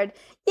 and it's hard.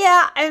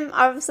 Yeah, I'm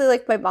obviously,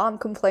 like, my mom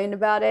complained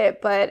about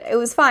it, but it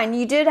was fine.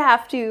 You did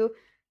have to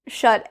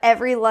shut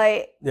every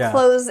light,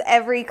 close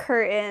every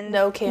curtain.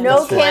 No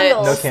candles. No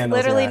candles. No candles,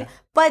 Literally. yeah.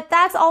 But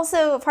that's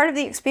also part of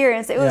the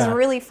experience. It was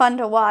really fun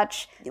to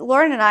watch.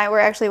 Lauren and I were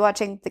actually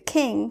watching The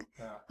King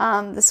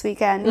this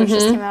weekend, which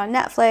just came out on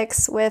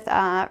Netflix with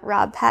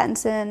Rob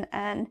Pattinson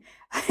and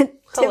Timothy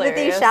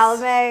Hilarious.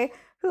 Chalamet,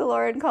 who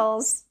Lauren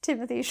calls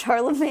Timothy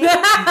Charlemagne.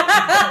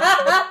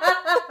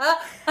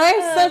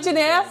 I'm such an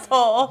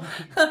asshole.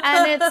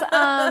 And it's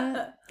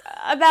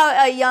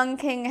about a young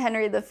King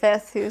Henry V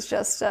who's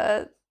just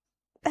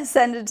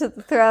ascended to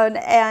the throne.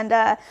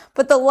 And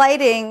but the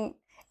lighting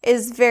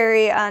is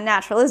very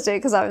naturalistic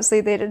because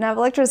obviously they didn't have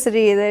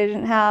electricity. They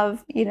didn't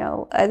have,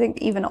 I think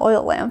even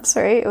oil lamps,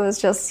 right? It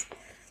was just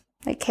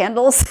like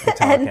candles.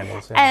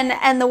 Candles, yeah.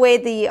 And the way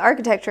the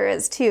architecture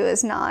is too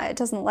is not, it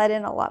doesn't let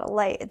in a lot of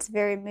light. It's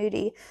very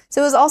moody.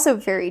 So it was also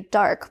very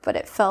dark, but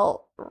it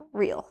felt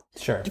real.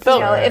 Sure.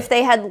 If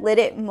they had lit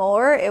it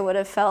more, it would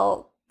have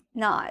felt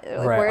not.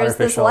 Like, where's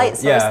this artificial. light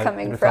source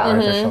coming it felt from?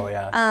 Artificial,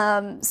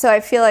 yeah. So I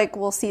feel like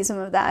we'll see some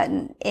of that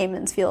in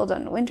Eamon's Field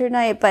on Winter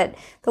Night, but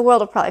the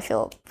world will probably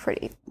feel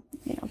pretty,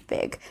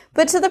 big.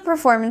 But to the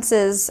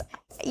performances,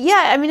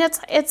 yeah, I mean,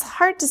 it's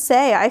hard to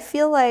say. I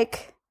feel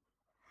like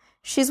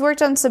she's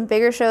worked on some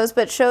bigger shows,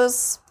 but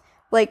shows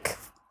like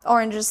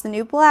Orange is the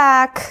New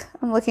Black,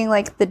 I'm looking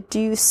like The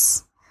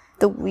Deuce,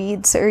 The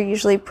Weeds are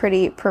usually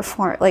pretty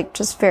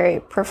just very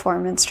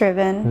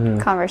performance-driven,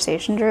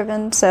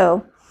 conversation-driven,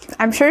 so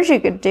I'm sure she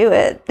could do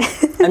it.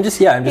 I'm just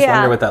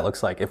wondering what that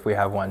looks like if we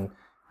have one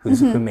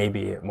who may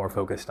be more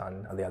focused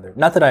on the other.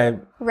 Not that I,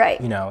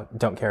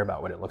 don't care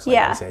about what it looks like.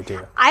 Yeah. Obviously I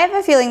do. I have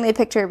a feeling they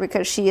picked her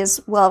because she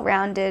is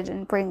well-rounded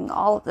and bringing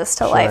all of this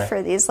to life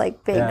for these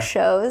like big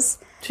shows.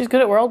 She's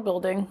good at world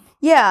building.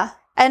 Yeah.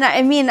 And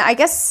I mean, I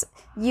guess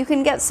you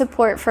can get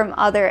support from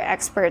other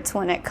experts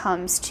when it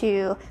comes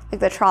to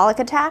like the Trolloc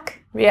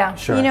attack. Yeah.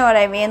 Sure. You know what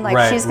I mean?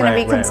 Like she's going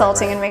to be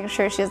consulting right. and making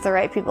sure she has the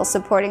right people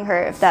supporting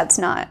her if that's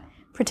not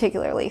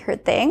particularly her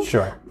thing.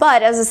 Sure.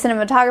 But as a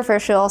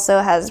cinematographer, she also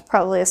has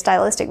probably a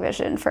stylistic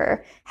vision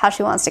for how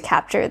she wants to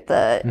capture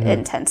the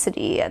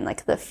intensity and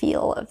like the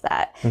feel of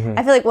that.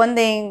 I feel like one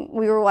thing,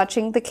 we were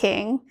watching The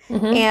King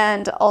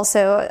and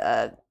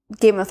also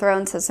Game of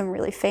Thrones has some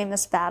really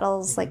famous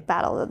battles, like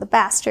Battle of the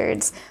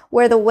Bastards,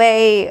 where the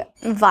way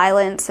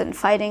violence and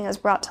fighting is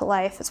brought to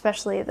life,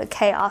 especially the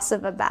chaos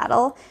of a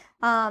battle.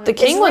 The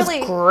King was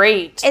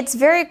great. It's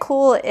very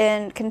cool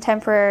in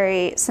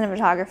contemporary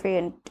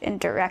cinematography and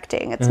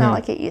directing. It's not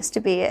like it used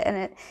to be, and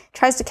it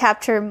tries to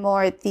capture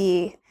more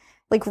the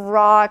like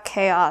raw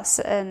chaos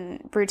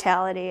and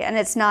brutality, and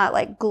it's not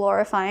like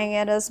glorifying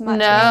it as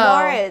much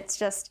anymore. It's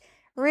just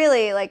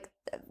really like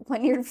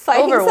when you're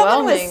fighting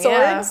someone with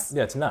swords.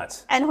 Yeah, it's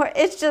nuts. And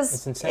it's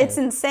insane. It's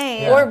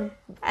insane. Yeah.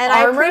 And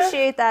I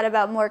appreciate that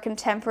about more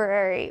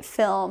contemporary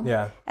film.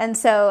 Yeah. And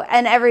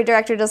every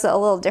director does it a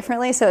little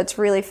differently, so it's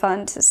really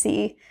fun to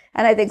see.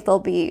 And I think there'll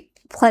be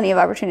plenty of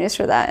opportunities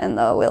for that in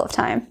the Wheel of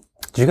Time.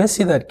 Did you guys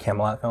see that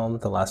Camelot film,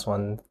 the last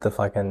one, the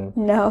fucking...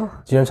 No. Do you know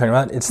what I'm talking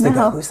about? It's the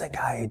guy, who's that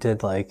guy who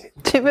did like...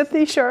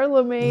 Timothy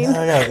Charlemagne.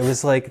 No, it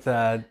was like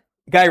the...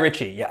 Guy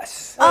Ritchie,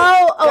 yes.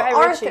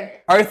 Arthur. Ritchie.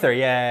 Arthur,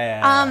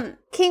 yeah.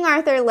 King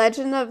Arthur,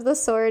 Legend of the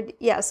Sword,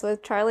 yes,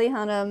 with Charlie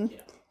Hunnam,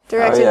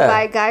 directed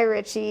by Guy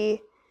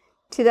Ritchie,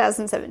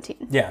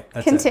 2017. Yeah,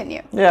 that's Continue.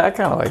 it. Yeah, I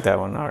kind of like that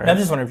one. All right. I'm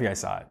just wondering if you guys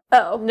saw it.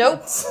 Oh.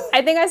 Nope.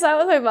 I think I saw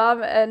it with my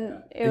mom,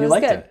 and it was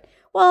liked good. it?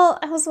 Well,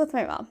 I was with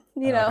my mom,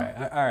 you know.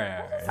 Okay. All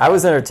right. I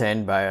was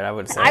entertained by it, I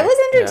would say. I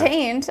was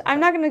entertained. I'm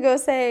not going to go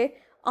say,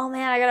 oh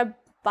man, I got to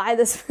buy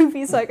this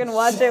movie so I can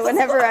watch it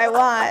whenever I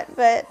want,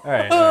 but... All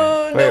right.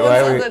 Oh, Wait, no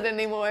why one are says we- it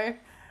anymore.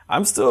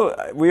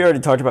 We already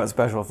talked about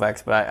special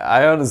effects, but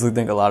I honestly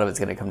think a lot of it's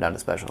going to come down to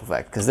special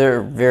effects because there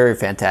are very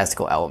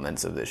fantastical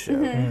elements of this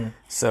show.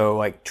 So,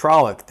 like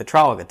Trolloc, the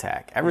Trolloc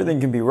attack, everything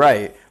can be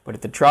right, but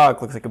if the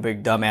Trolloc looks like a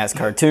big dumbass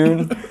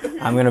cartoon,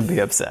 I'm going to be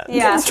upset.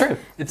 Yeah. It's true.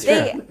 It's true.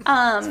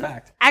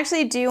 They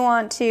actually do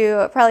want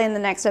to, probably in the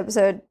next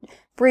episode,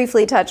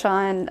 briefly touch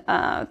on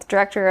the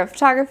director of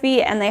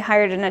photography, and they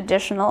hired an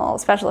additional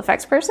special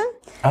effects person.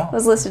 It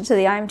was listed to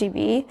the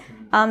IMDb.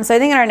 So I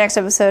think in our next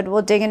episode,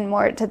 we'll dig in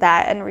more to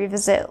that and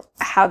revisit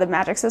how the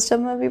magic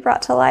system will be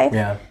brought to life.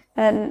 Yeah.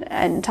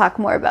 And talk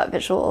more about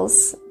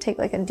visuals, take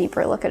like a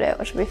deeper look at it,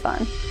 which will be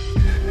fun.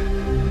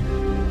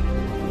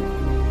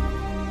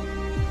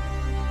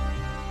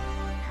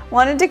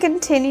 Wanted to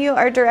continue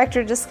our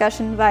director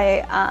discussion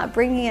by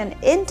bringing in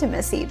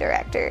intimacy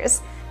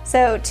directors.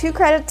 So 2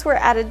 credits were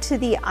added to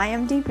the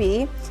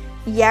IMDb.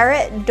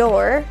 Jarrett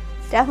Dorr,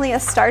 definitely a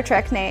Star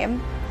Trek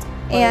name,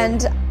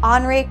 and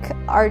Enrique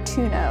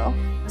Artuno.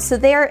 So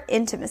they are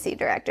intimacy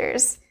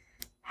directors.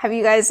 Have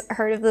you guys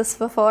heard of this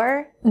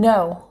before?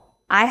 No.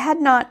 I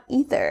had not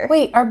either.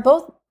 Wait, are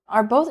both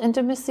Are both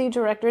intimacy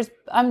directors,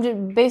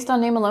 based on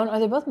name alone, are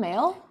they both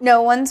male?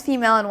 No, one's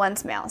female and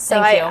one's male.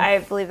 So Thank you. I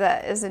believe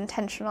that is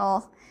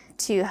intentional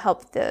to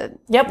help the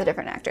Yep.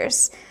 different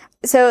actors.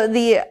 So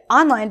the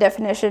online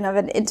definition of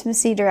an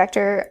intimacy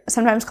director,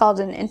 sometimes called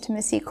an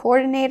intimacy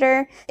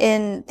coordinator,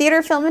 in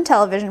theater, film, and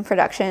television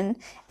production,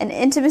 an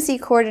intimacy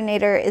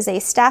coordinator is a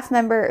staff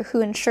member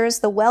who ensures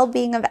the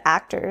well-being of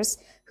actors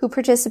who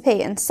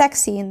participate in sex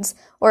scenes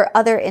or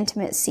other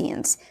intimate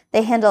scenes.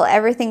 They handle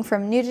everything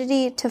from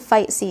nudity to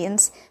fight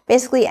scenes,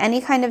 basically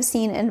any kind of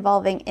scene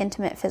involving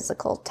intimate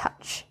physical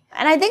touch.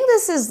 And I think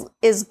this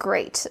is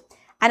great.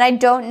 And I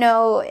don't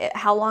know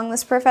how long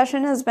this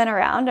profession has been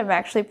around. I'm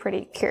actually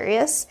pretty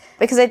curious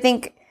because I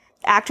think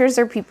actors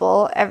are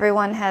people.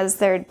 Everyone has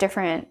their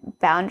different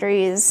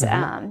boundaries,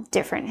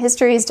 different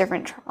histories,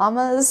 different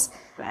traumas.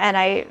 And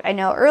I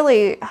know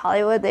early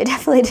Hollywood, they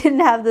definitely didn't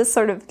have this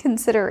sort of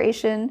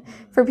consideration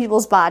for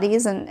people's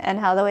bodies and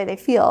how the way they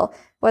feel,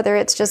 whether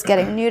it's just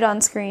getting nude on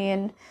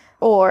screen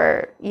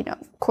or,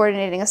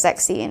 coordinating a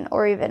sex scene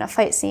or even a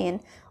fight scene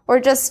or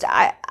just,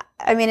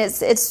 I mean,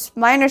 it's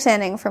my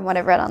understanding from what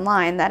I've read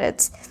online that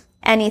it's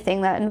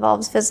anything that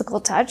involves physical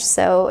touch.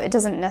 So it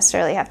doesn't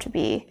necessarily have to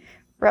be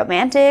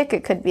romantic.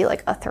 It could be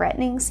like a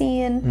threatening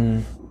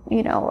scene,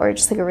 or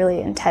just like a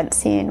really intense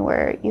scene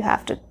where you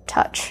have to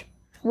touch.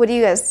 What do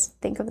you guys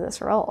think of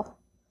this role?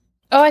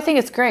 Oh, I think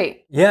it's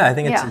great. Yeah, I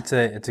think Yeah. it's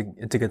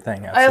a good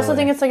thing. I also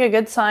think absolutely. it's like a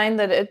good sign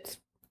that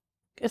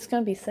it's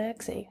going to be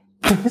sexy.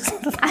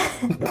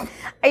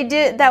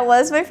 That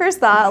was my first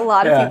thought. A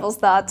lot of Yeah. people's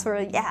thoughts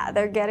were,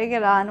 they're getting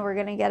it on. We're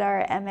going to get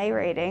our MA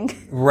rating.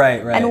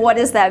 right. And what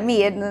does that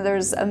mean? And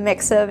there's a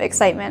mix of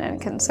excitement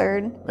and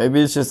concern.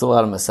 Maybe it's just a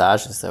lot of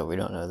massages, though. We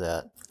don't know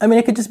that. I mean,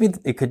 it could just be.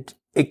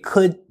 It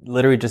could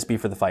literally just be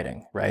for the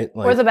fighting, right?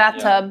 Like, Or the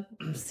bathtub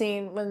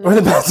scene. or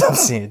the bathtub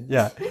scene.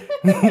 Yeah,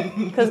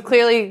 Because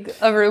clearly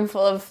a room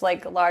full of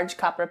like large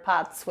copper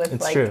pots with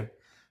it's like true.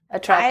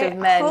 attractive I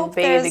men hope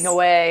bathing there's-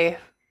 away.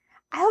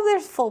 I hope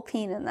there's full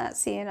peen in that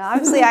scene.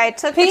 Obviously, I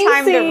took the Peen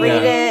time to scene.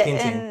 read Yeah, it peen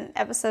scene. in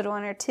episode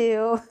 1 or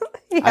 2.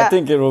 I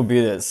think it will be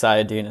that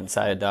Sayadine and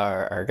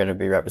Sayadar are going to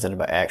be represented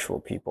by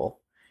actual people,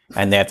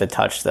 and they have to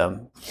touch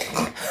them.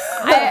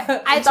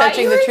 I thought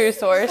Touching you the were- true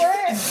source.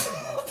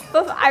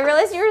 But I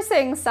realized you were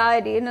saying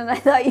Sayadine, and I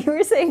thought you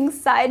were saying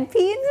side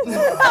peen.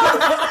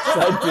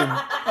 Side peen.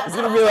 There's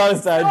going to be a lot of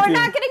side We're peen.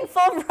 not getting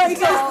full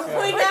frontal.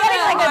 We We're got getting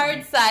a like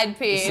hard side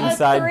peen. Some a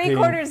side peen.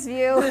 3/4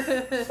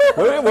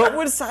 view. What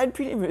would side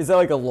peen even? Is that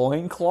like a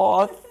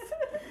loincloth?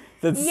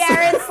 That's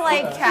Yeah, it's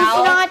like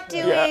not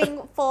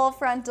doing full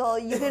frontal.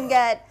 You can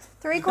get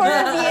 3/4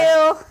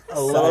 view.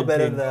 A little bit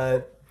peen. of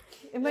that.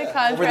 In my Over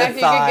contract, the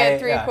you thigh,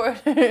 could yeah.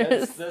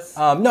 get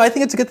 3/4. No, I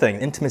think it's a good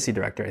thing. Intimacy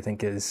director, I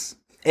think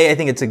I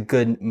think it's a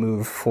good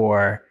move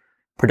for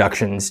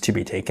productions to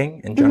be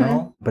taking in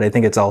general, but I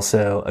think it's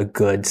also a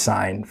good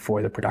sign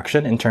for the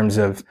production in terms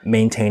of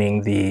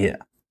maintaining the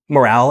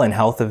morale and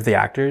health of the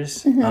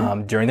actors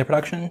during the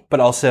production, but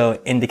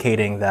also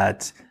indicating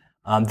that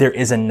there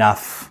is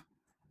enough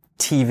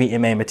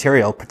TVMA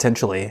material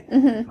potentially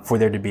for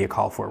there to be a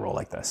call for a role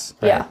like this.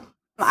 Right? Yeah.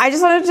 I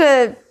just wanted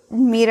to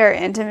meet our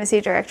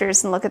intimacy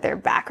directors and look at their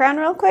background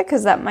real quick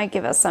because that might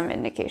give us some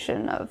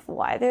indication of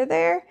why they're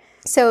there.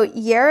 So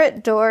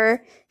Yaret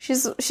Dor,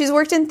 she's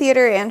worked in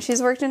theater and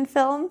she's worked in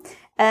film.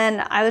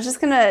 And I was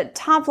just going to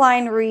top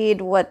line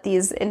read what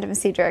these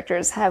intimacy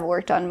directors have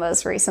worked on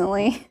most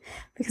recently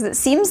because it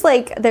seems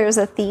like there's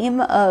a theme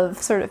of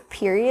sort of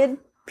period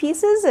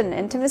pieces and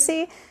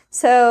intimacy.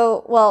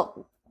 So,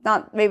 well,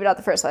 maybe not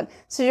the first one.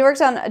 So she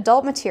worked on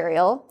adult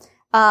material.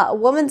 A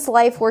woman's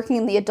life working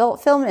in the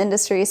adult film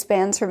industry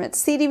spans from its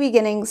seedy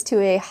beginnings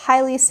to a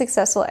highly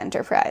successful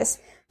enterprise.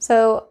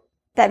 So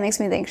that makes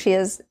me think she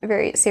has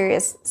very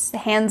serious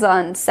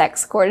hands-on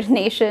sex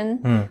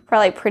coordination,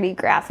 probably pretty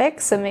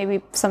graphic, so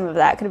maybe some of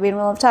that could be in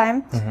Wheel of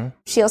Time.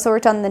 She also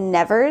worked on The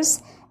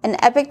Nevers, an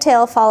epic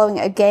tale following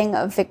a gang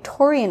of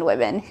Victorian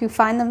women who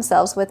find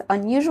themselves with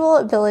unusual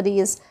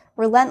abilities,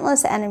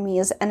 relentless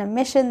enemies, and a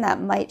mission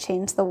that might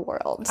change the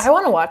world. I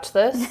want to watch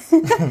this.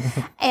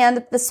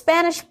 And The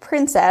Spanish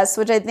Princess,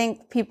 which I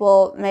think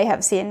people may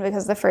have seen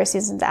because the first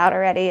season's out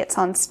already. It's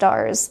on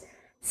Stars.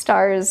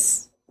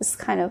 Stars is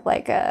kind of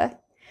like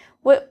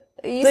what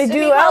it used They to do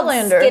be called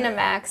Outlander.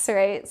 Skinemax,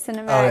 right?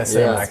 Cinemax. Oh, yeah,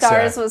 Cinemax,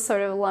 Stars yeah. was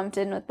sort of lumped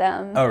in with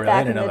them Oh, really? I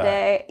back in didn't the know that.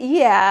 day.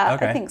 Yeah,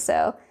 Okay. I think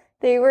so.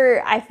 They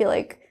were, I feel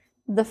like,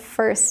 the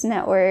first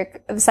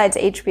network besides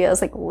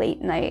HBO's like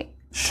late night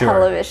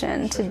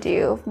television to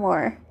do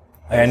more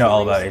I know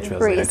all about HBO's late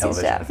crazy night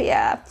television. stuff,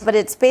 yeah. But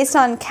it's based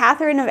on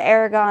Catherine of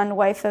Aragon,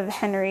 wife of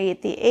Henry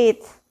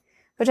VIII,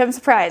 which I'm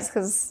surprised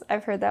because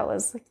I've heard that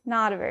was like,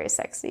 not a very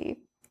sexy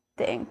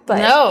thing. But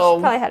No.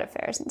 she probably had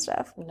affairs and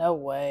stuff. No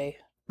way.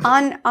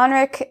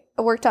 Onric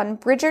worked on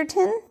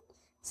Bridgerton.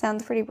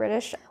 Sounds pretty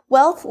British.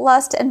 Wealth,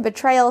 lust, and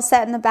betrayal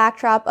set in the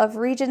backdrop of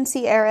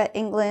Regency-era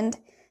England,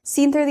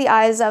 seen through the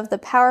eyes of the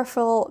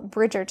powerful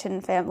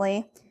Bridgerton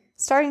family.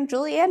 Starring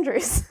Julie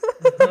Andrews.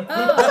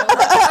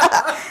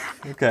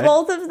 Okay.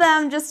 Both of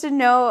them, just to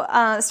know,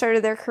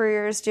 started their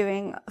careers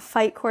doing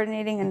fight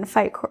coordinating and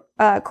fight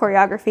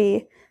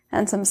choreography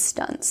and some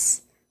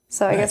stunts.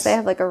 So I guess they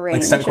have like a range.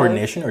 Like stunt of-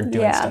 coordination or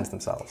doing yeah. stunts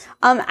themselves?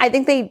 I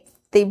think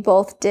they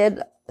both did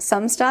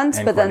some stunts,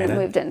 And but then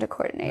coordinated? moved into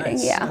coordinating.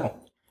 Nice. Yeah. Cool.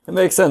 It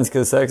makes sense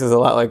because sex is a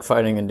lot like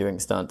fighting and doing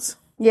stunts.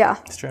 Yeah.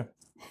 It's true.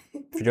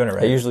 If you're doing it I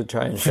right. usually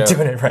try and show.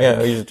 doing it right. Yeah,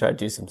 I usually try to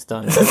do some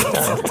stunts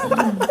every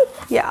time.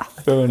 Yeah.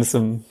 Throw in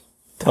some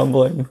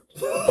tumbling.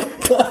 Do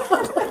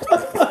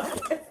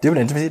you have an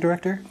intimacy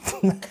director?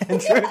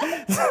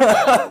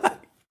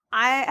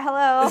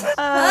 Hello.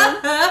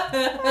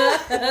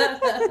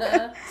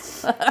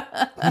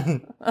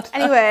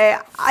 Anyway,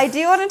 I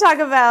do want to talk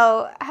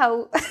about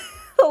how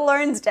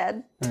Lauren's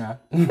dead. Yeah.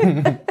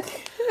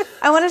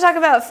 I want to talk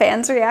about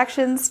fans'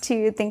 reactions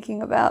to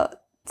thinking about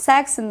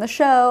sex in the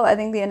show. I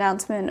think the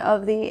announcement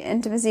of the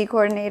intimacy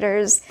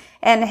coordinators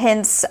and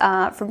hints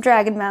from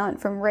Dragonmount,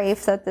 from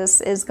Rafe, that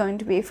this is going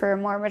to be for a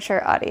more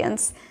mature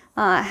audience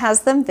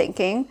has them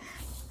thinking.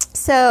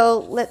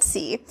 So let's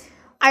see.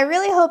 I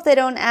really hope they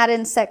don't add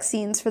in sex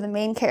scenes for the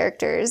main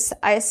characters.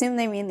 I assume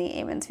they mean the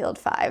Amonsfield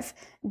Five,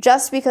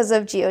 just because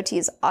of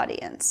GOT's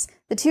audience.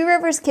 The Two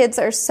Rivers kids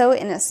are so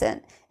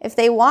innocent. If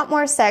they want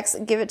more sex,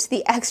 give it to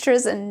the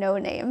extras and no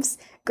names.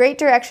 Great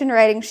direction,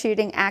 writing,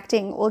 shooting,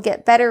 acting will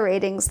get better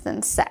ratings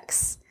than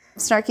sex.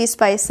 Snarky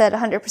Spice said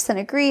 100%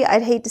 agree.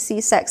 I'd hate to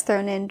see sex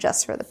thrown in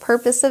just for the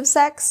purpose of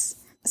sex.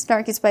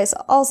 Snarky Spice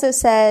also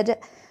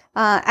said,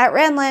 at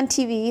Randland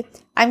TV,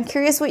 I'm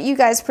curious what you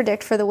guys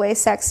predict for the way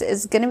sex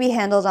is going to be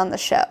handled on the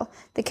show.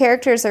 The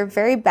characters are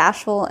very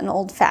bashful and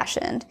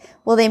old-fashioned.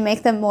 Will they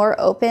make them more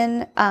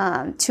open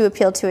to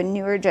appeal to a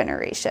newer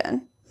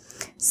generation?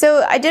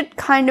 So I did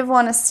kind of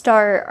want to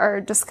start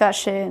our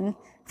discussion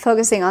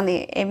focusing on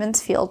the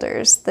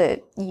Amonsfielders,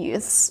 the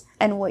youths,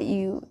 and what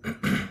you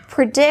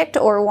predict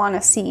or want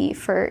to see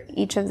for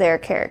each of their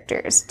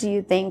characters. Do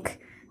you think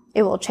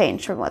it will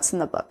change from what's in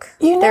the book?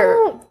 You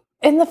know,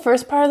 in the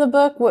first part of the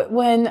book,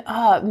 when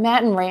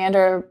Matt and Rand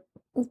are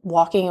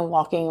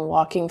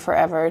walking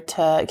forever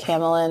to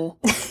Camelin,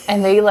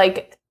 and they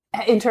like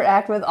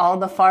interact with all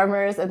the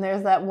farmers, and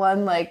there's that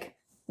one like,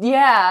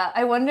 yeah,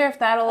 I wonder if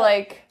that'll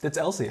like It's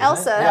Elsie. isn't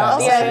Elsa, it? Yeah,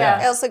 Elsa, yeah.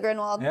 Elsa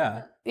Grinwald.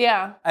 Yeah.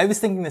 yeah. I was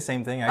thinking the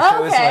same thing.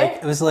 Actually, Okay.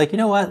 it was like, you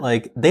know what?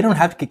 Like, they don't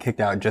have to get kicked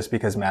out just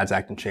because Matt's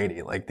acting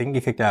shady. Like, they can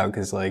get kicked out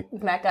because like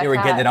Matt got they were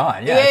caught. getting it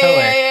on. Yeah, Yeah, totally.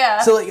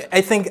 yeah. So like,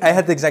 I think I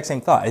had the exact same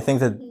thought. I think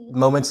that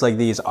moments like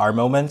these are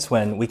moments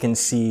when we can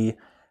see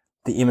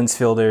the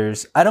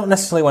Amonsfielders. I don't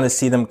necessarily want to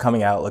see them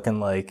coming out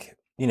looking like,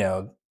 you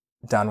know,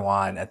 Don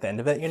Juan at the end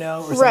of it, you know,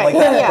 or something Right, like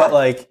that.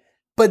 yeah.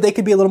 But they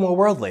could be a little more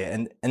worldly,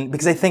 and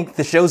because I think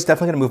the show's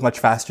definitely going to move much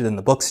faster than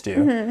the books do.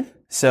 Mm-hmm.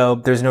 So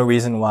there's no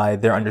reason why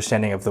their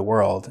understanding of the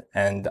world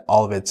and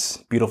all of its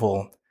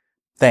beautiful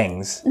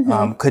things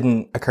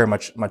couldn't occur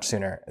much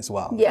sooner as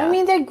well. Yeah. I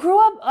mean, they grew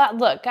up.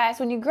 Look, guys,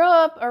 when you grow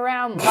up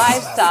around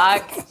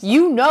livestock,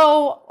 you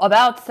know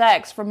about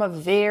sex from a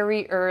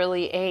very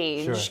early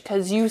age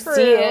because you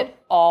see it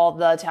all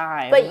the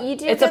time. But you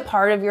do it's a get-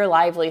 part of your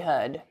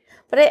livelihood.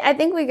 But I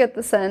think we get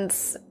the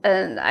sense,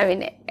 and I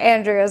mean,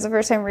 Andrew, as a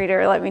first-time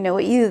reader, let me know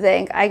what you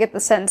think. I get the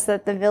sense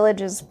that the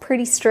village is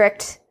pretty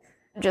strict,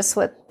 just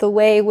with the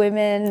way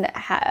women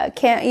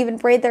can't even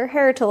braid their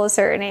hair till a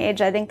certain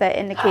age. I think that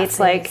indicates,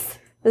 like,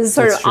 this is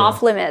sort That's of true.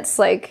 off limits.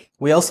 Like,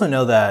 We also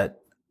know that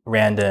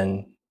Rand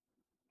and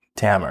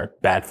Tam are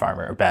bad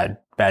farmer or bad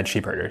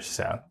sheep herders.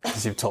 So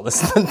because you've told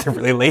us that they're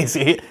really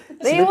lazy, so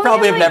they only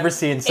probably have, have like, never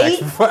seen sex 8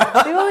 before.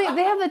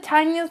 They have the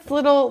tiniest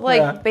little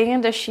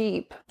band of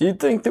sheep. Do you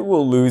think that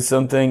we'll lose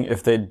something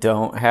if they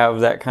don't have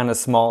that kind of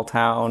small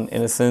town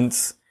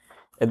innocence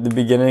at the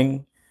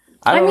beginning?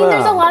 I mean,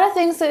 there's a lot of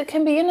things that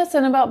can be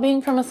innocent about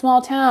being from a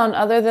small town,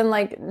 other than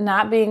like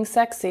not being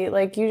sexy.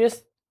 Like you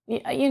just,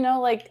 you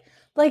know, like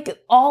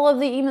all of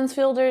the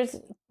Amonsfielders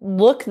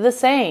look the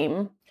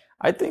same.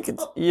 I think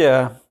it's,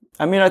 yeah.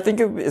 I mean, I think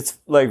it's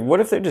like, what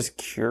if they're just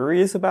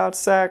curious about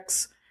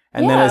sex?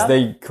 And then as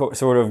they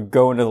sort of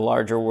go into the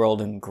larger world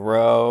and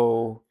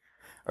grow,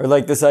 or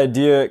like this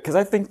idea, because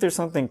I think there's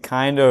something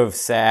kind of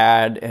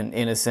sad and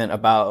innocent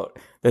about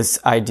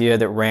this idea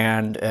that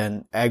Rand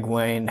and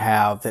Egwene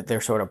have, that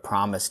they're sort of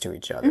promised to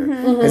each other.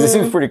 Because it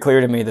seems pretty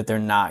clear to me that they're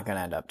not going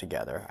to end up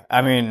together.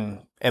 I mean,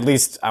 at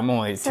least I'm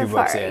only two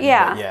books far, in.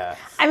 yeah. But yeah.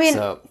 I mean,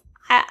 So,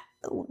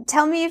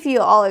 tell me if you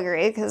all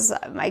agree, because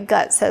my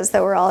gut says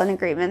that we're all in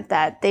agreement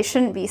that they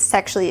shouldn't be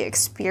sexually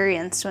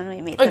experienced when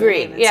we meet them. in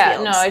Agreed. Yeah,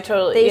 Amonsfields. no, I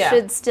totally, They yeah.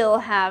 should still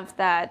have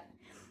that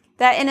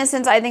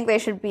innocence. I think they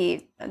should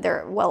be,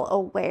 they're well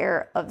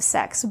aware of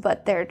sex,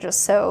 but they're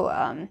just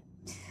so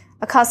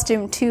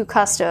accustomed to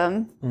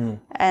custom,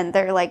 and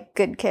they're like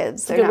good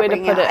kids. They're Good not way to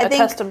bringing put out- it. I think-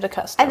 Accustomed to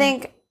custom. I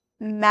think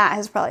Matt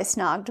has probably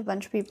snogged a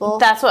bunch of people.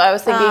 that's what I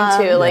was thinking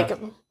too. Like,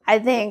 I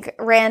think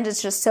Rand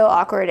is just so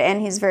awkward,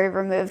 and he's very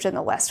removed in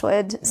the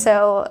Westwood.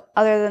 So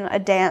other than a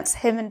dance,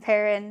 him and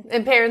Perrin.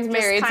 and Perrin's just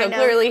married, so kind of-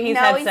 clearly he's no,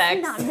 had he's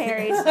sex. not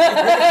married.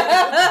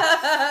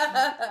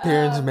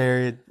 Parents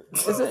married.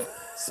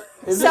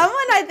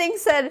 Someone I think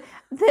said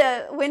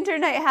the winter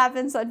night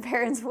happens on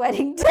Perrin's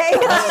wedding day.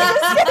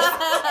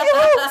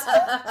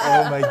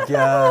 Oh my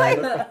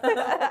god.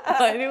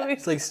 Why do we-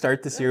 It's like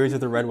start the series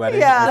with a red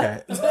wedding.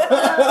 Yeah.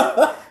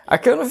 Okay. I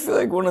kind of feel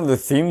like one of the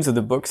themes of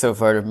the book so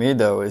far to me,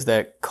 though, is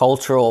that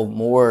cultural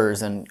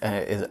mores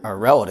are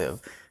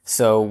relative.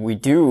 So we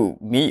do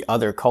meet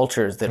other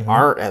cultures that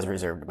aren't as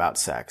reserved about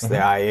sex. The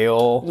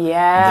Aiel, the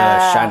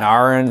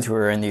Shannarans, who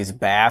are in these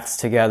baths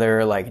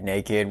together, like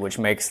naked, which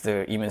makes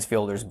the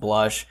Emonsfielders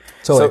blush.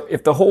 So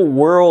if the whole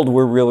world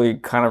were really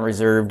kind of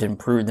reserved and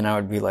prude, then I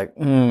would be like,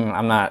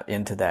 I'm not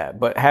into that.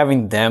 But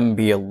having them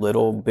be a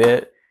little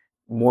bit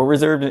more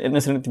reserved and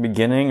innocent at the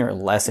beginning or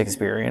less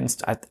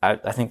experienced, I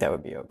think that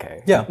would be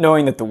okay. Yeah.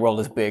 Knowing that the world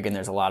is big and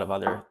there's a lot of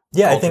other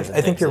Yeah, cultures and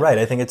I think things you're that- right.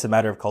 I think it's a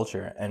matter of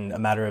culture and a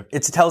matter of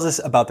it tells us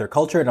about their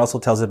culture and also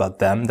tells us about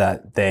them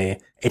that they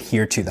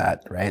adhere to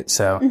that, right?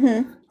 So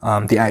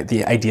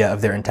the idea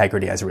of their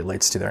integrity as it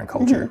relates to their own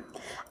culture.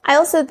 I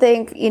also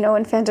think,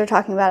 when fans are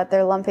talking about it,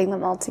 they're lumping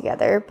them all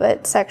together,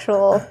 but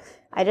sexual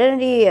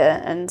identity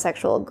and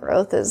sexual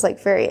growth is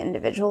like very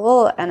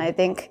individual. And I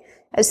think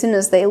as soon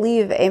as they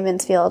leave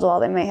Emonsfield,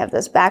 while they may have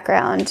this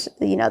background,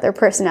 their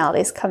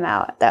personalities come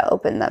out that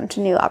open them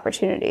to new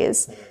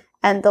opportunities,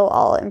 and they'll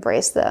all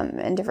embrace them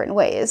in different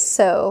ways.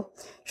 So,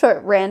 sure,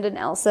 Rand and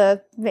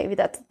Elsa, maybe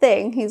that's a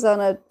thing. He's on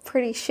a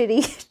pretty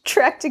shitty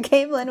trek to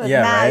Camelin with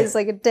Yeah, Matt. right. He's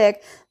like a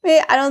dick.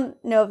 Maybe, I don't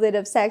know if they'd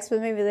have sex, but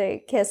maybe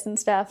they kiss and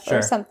stuff Sure.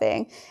 or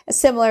something.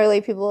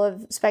 Similarly, people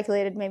have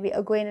speculated maybe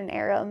Egwene and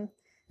Aram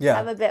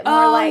have a bit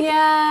more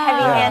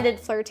heavy-handed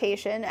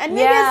flirtation. And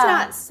maybe it's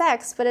not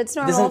sex, but it's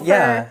normal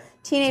for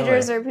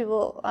teenagers or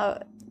people.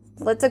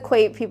 Let's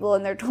equate people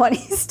in their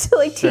 20s to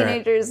like Sure.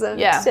 teenagers of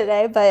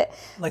today. But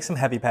Like some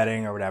heavy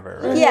petting or whatever.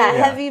 Right?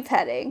 heavy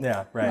petting.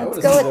 Yeah, right. Let's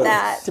go with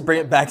that. To bring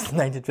it back to the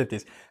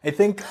 1950s. I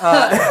think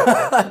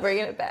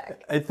Bringing it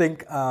back. I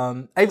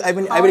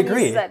would Colin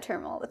agree. uses that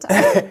term all the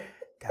time.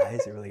 Guys,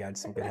 I really got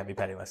some good heavy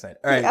petting last night.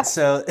 All right,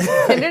 so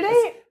Tinder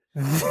date?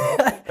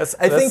 That's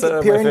I think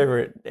my Perrin-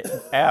 favorite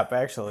app,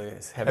 actually,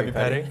 is Heavy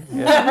Petting.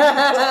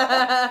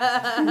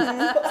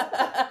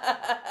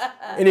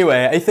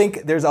 Anyway, I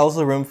think there's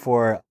also room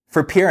for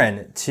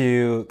Perrin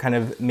to kind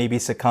of maybe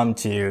succumb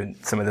to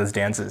some of those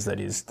dances that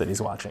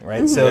he's watching,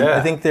 right? So Yeah.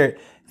 I think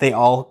they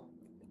all,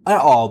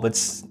 not all, but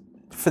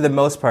for the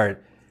most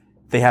part,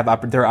 they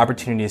have there are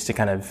opportunities to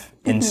kind of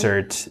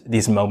insert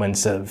these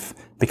moments of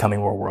becoming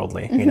more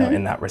worldly,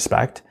 in that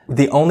respect.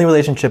 The only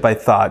relationship I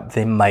thought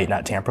they might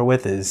not tamper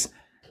with is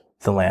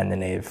the Lan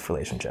and Nynaeve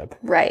relationship.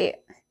 Right.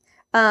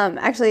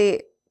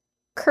 Actually,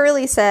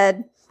 Curly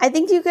said, I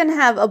think you can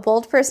have a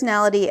bold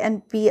personality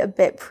and be a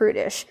bit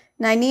prudish.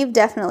 Nynaeve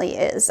definitely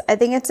is. I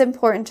think it's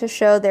important to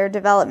show their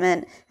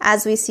development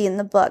as we see in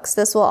the books.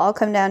 This will all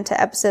come down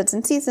to episodes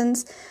and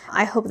seasons.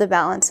 I hope the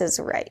balance is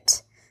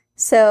right.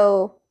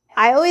 So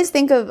I always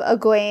think of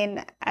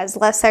Egwene as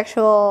less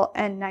sexual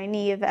and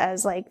Nynaeve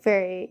as like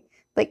very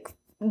like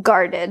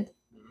guarded.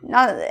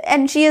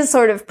 And she is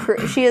sort of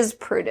she is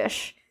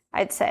prudish,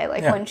 I'd say.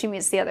 Like when she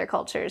meets the other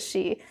cultures,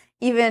 she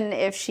even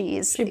if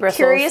she's bristles,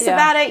 curious yeah.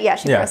 about it,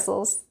 she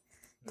bristles.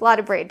 A lot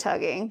of braid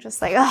tugging,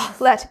 just like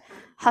let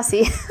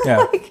hussy. Yeah.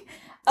 Like,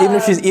 Even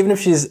if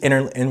she's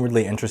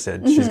inwardly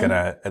interested, she's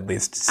gonna at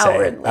least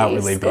say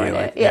outwardly be scorn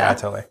like, it, yeah.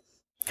 totally.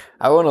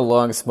 I want a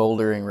long,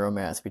 smoldering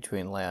romance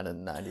between Lan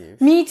and Nynaeve.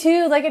 Me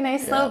too. Like a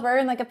nice slow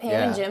burn, like a Pam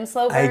and Jim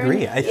slow burn. I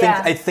agree.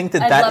 I think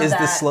that love is the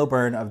that. slow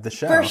burn of the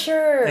show. For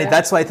sure. And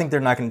that's why I think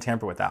they're not going to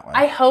tamper with that one.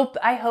 I hope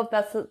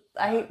that's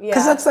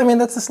Because that's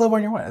the slow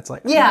burn you want. It's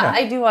like,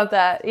 I do want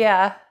that.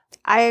 Yeah.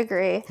 I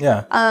agree.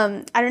 Yeah.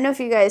 I don't know if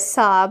you guys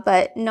saw,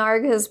 but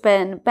Narg has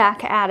been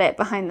back at it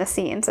behind the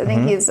scenes. I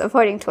think he's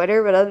avoiding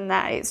Twitter, but other than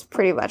that, he's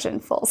pretty much in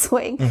full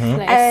swing.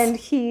 Nice.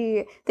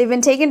 And they've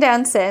been taken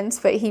down since,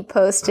 but he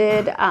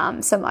posted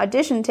some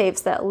audition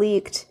tapes that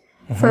leaked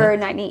for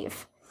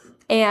Nynaeve.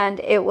 And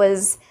it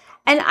was,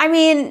 and I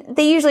mean,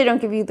 they usually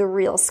don't give you the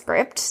real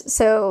script,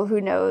 so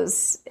who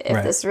knows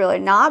if this is real or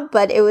not,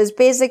 but it was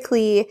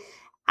basically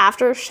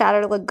after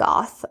Shatter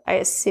Lagoth, I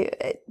assume.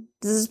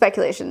 This is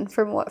speculation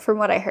from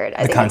what I heard.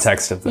 The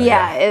context of the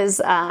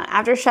is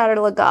after Shattered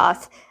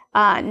Lagoth,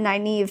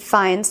 Nynaeve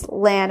finds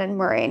Lan and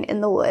Moiraine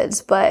in the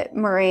woods, but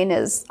Moiraine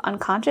is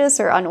unconscious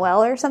or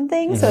unwell or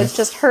something. So it's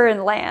just her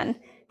and Lan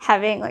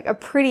having like a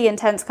pretty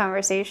intense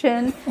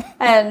conversation,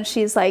 and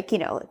she's like,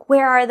 like,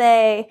 where are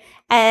they?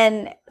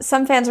 And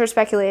some fans were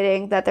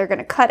speculating that they're going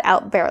to cut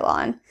out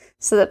Baerlon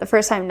so that the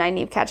first time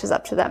Nynaeve catches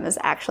up to them is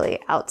actually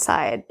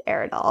outside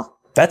Eredal.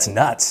 That's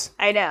nuts.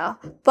 I know,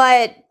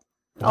 but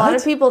a lot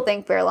of people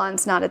think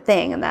Baerlon's not a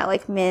thing and that,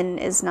 like, Min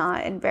is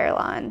not in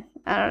Baerlon.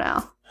 I don't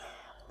know.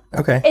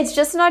 Okay. It's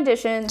just an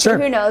audition. Sure.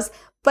 Who knows?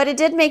 But it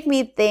did make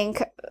me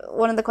think,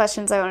 one of the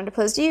questions I wanted to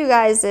pose to you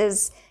guys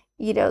is,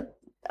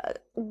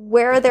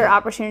 where are there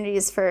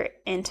opportunities for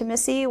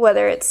intimacy,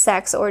 whether it's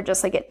sex or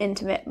just, like, an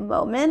intimate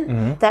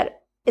moment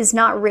that is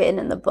not written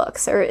in the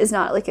books or is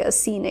not, like, a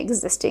scene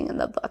existing in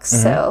the books.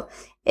 So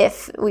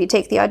if we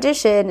take the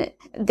audition,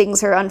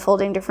 things are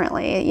unfolding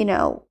differently,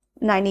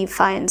 Nynaeve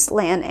finds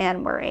Lan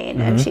and Moiraine,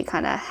 and she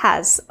kind of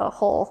has a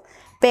whole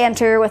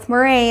banter with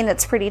Moiraine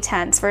that's pretty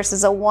tense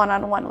versus a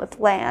one-on-one with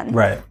Lan.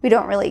 Right. We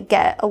don't really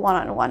get a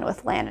one-on-one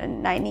with Lan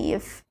and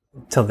Nynaeve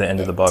Till the end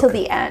of the book. till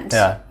the end.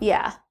 Yeah.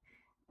 Yeah.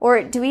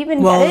 Or do we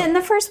even Well, get it in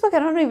the first book? I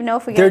don't even know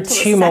if we get There are it till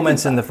the two second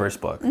moments in book. the first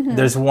book.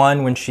 There's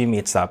one when she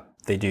meets up.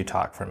 They do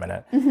talk for a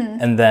minute.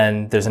 And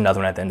then there's another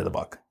one at the end of the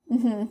book.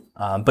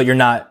 But you're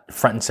not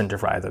front and center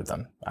for either of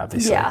them,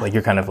 obviously. Yeah. Like,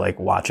 you're kind of like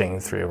watching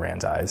through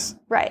Rand's eyes.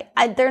 Right.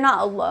 They're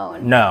not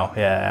alone. No,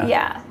 yeah.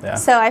 Yeah.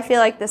 So I feel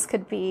like this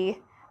could be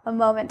a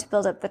moment to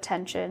build up the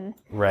tension.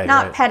 Right,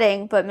 Not right.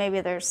 petting, but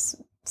maybe there's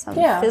some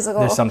Yeah.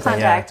 physical There's something,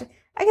 contact.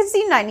 I can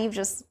see Nynaeve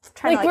just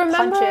trying Like, to punch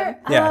remember- him.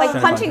 Yeah, like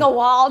trying to punching punch a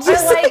wall,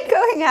 just like, like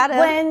going at him.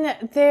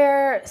 When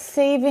they're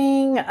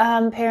saving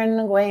Perrin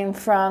and Egwene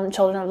from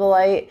Children of the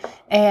Light,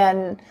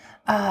 and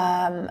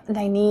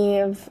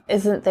Nynaeve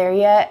isn't there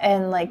yet,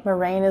 and like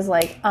Moiraine is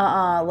like,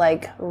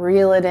 like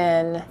reel it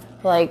in,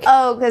 like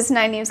Oh, because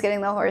Nynaeve's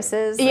getting the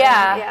horses.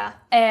 yeah,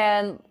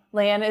 and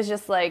Lan is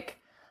just like,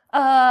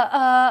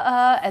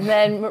 and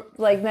then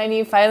like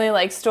Nynaeve finally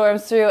like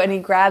storms through, and he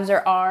grabs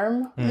her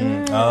arm.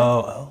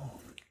 Oh.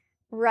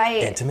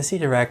 Right. Intimacy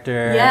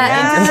director.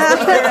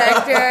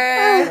 Director.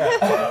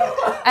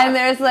 And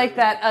there's like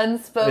that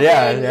unspoken,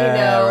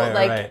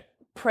 right.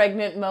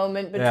 pregnant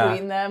moment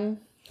between them.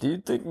 Do you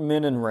think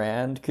Min and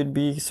Rand could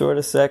be sort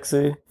of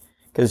sexy?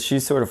 Because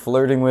she's sort of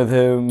flirting with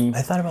him.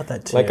 I thought about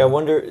that too. Like, I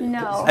wonder...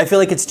 No. I feel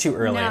like it's too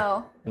early.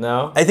 No.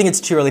 No? I think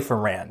it's too early for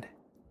Rand,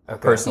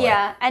 personally.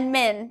 Yeah, and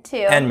Min too.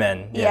 And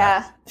Min.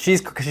 Yeah.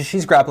 She's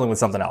grappling with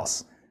something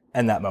else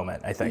in that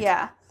moment, I think.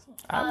 Yeah.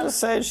 I'm just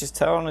saying she's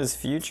telling his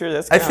future.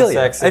 That's I kind feel of you.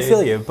 sexy. I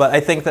feel you. But I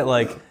think that,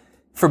 like,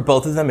 for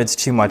both of them, it's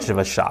too much of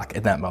a shock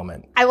in that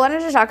moment. I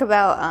wanted to talk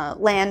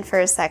about Lan for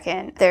a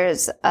second.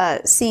 There's a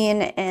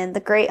scene in The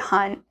Great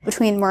Hunt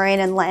between Moiraine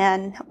and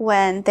Lan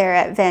when they're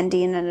at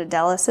Vandene and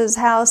Adelis's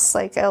house.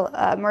 Like,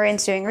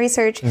 Moraine's doing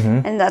research,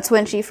 and that's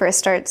when she first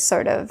starts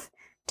sort of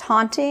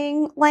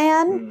taunting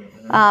Lan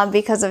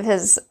because of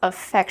his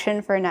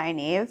affection for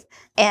Nynaeve.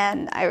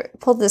 And I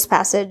pulled this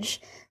passage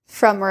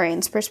from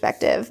Moraine's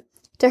perspective.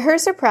 To her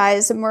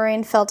surprise,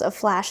 Moiraine felt a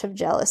flash of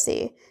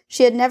jealousy.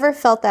 She had never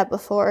felt that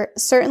before,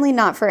 certainly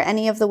not for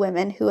any of the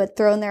women who had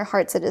thrown their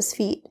hearts at his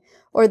feet,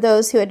 or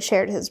those who had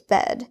shared his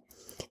bed.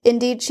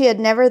 Indeed, she had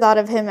never thought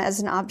of him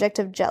as an object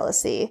of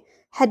jealousy,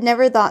 had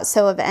never thought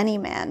so of any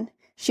man.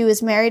 She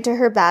was married to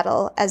her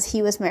battle as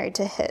he was married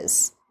to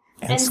his.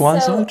 And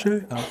Swan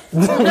Soldier.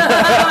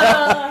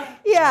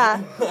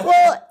 Yeah.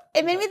 Well,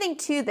 it made me think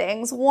two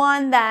things.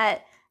 One,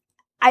 that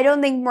I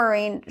don't think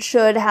Moiraine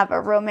should have a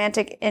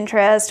romantic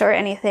interest or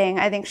anything.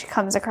 I think she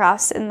comes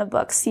across in the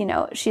books,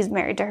 she's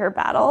married to her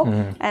battle.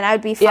 And I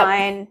would be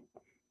fine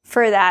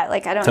for that.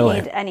 Like, I don't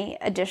need any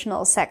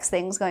additional sex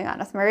things going on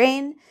with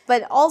Moiraine.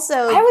 But also...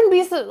 I wouldn't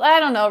be so, I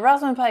don't know,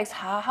 Rosamund Pike's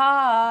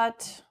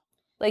hot.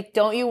 Like,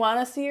 don't you want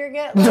to see her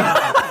get laid?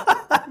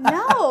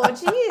 No,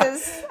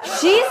 jeez.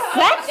 She's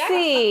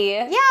sexy.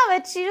 Yeah,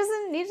 but she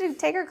doesn't need to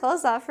take her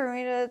clothes off for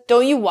me to...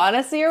 Don't you want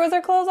to see her with her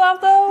clothes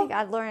off, though? Oh my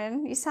God,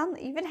 Lauren, you've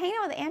been hanging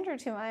out with Andrew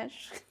too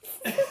much.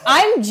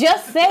 I'm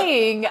just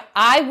saying,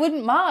 I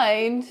wouldn't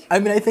mind. I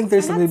mean, I think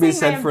there's I'm something not to be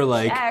saying I said for,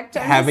 like, object,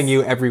 I'm having just-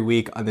 you every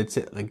week on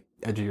the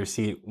edge of your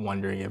seat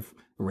wondering if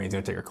Rain's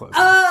going to take her clothes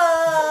off.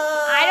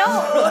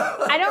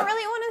 I don't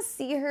really want to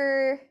see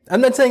her...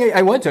 I'm not saying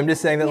I want to. I'm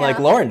just saying that, like,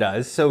 Yeah. Lauren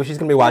does. So she's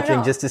going to be watching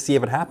no. just to see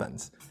if it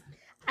happens.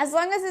 As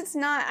long as it's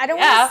not... I don't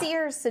Yeah. want to see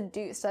her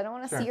seduced. I don't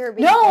want to see her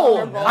being No,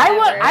 vulnerable. I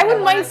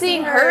wouldn't mind wanna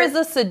seeing her as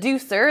a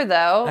seducer,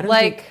 though. don't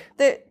Like,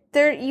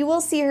 There, you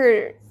will see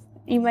her...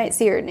 You might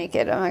see her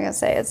naked. I'm not going to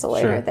say it's a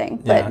later Sure. thing,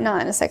 but Yeah.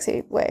 not in a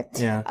sexy way.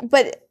 Yeah.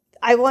 But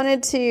I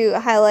wanted to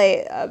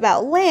highlight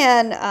about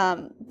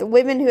Lan, the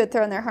women who had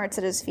thrown their hearts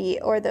at his feet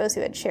or those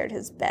who had shared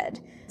his bed.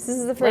 This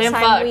is the first Lan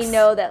time we fucks.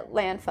 know that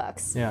Lan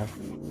fucks. Yeah.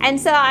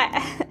 And so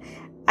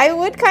I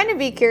would kind of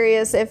be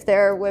curious if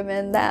there are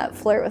women that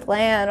flirt with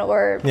Lan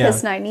or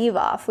piss Nynaeve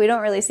off. We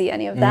don't really see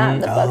any of that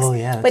in the books. Oh,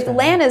 yeah, that's Like, right.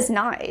 Lan is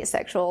not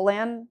asexual.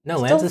 Lan No,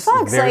 still Lan's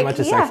fucks. very like, much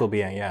a sexual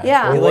being, yeah.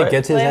 Yeah. He, like,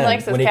 gets his Lan end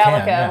likes his when he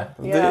calico.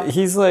 can. Yeah.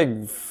 He's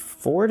like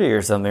 40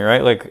 or something,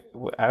 right? Like,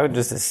 I would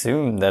just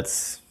assume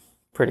that's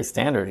pretty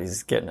standard.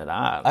 He's getting it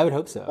on. I would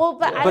hope so. Well,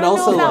 but I but don't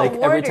also, know about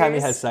like, every time he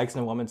warders. has sex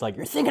and a woman's like,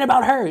 you're thinking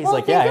about her. He's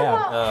like, think yeah, yeah.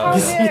 about how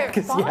they're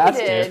 'Cause he has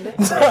to. bonded.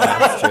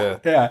 That's true.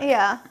 Yeah.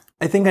 Yeah.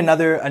 I think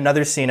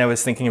another scene I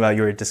was thinking about,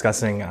 you were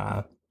discussing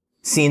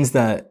scenes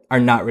that are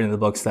not written in the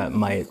books that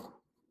might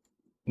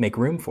make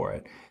room for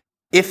it.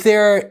 If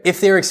they're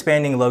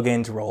expanding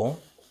Logain's role,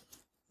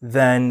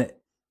 then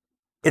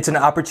it's an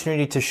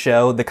opportunity to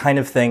show the kind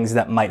of things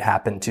that might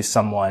happen to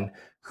someone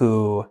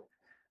who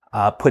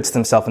puts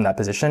themselves in that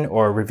position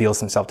or reveals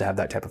himself to have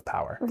that type of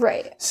power.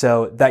 Right.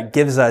 So that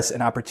gives us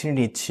an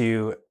opportunity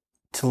to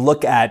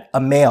look at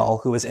a male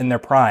who is in their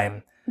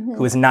prime,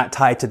 who is not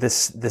tied to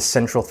this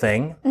central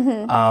thing,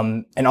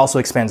 and also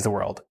expands the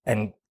world.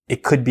 And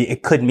it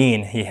could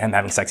mean him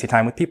having sexy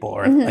time with people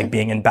or like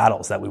being in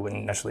battles that we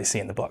wouldn't necessarily see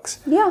in the books.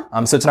 Yeah.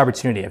 So it's an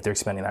opportunity if they're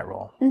expanding that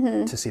role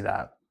to see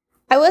that.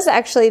 I was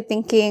actually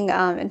thinking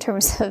in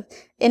terms of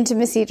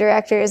intimacy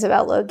directors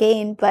about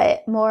Logain,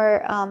 but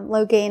more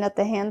Logain at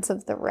the hands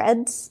of the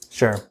Reds.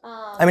 Sure.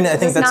 I mean, I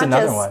think It's that's not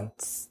another just one.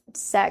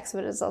 sex,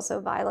 but it's also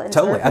violence.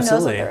 Totally, Or who knows what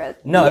absolutely. the Red-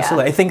 No, Yeah.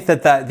 absolutely. I think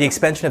that the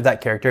expansion of that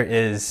character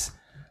is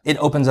it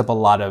opens up a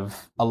lot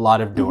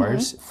of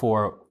doors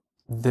for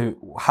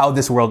how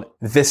this world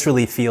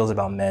viscerally feels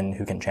about men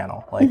who can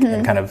channel, like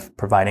and kind of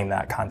providing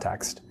that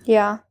context.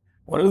 Yeah.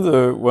 One of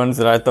the ones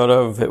that I thought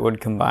of that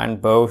would combine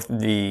both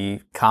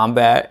the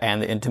combat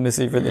and the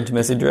intimacy for the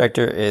intimacy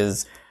director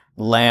is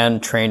Lan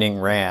training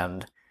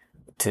Rand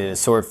to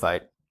sword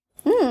fight.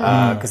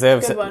 Because they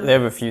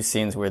have a few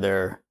scenes where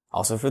they're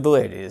also for the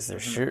ladies. They're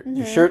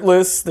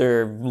shirtless.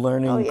 They're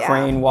learning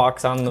crane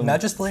walks on the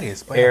Not just the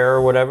ladies, but air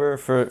or whatever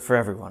for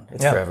everyone.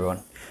 It's for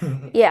everyone.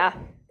 Yeah.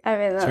 I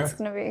mean, that's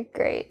going to be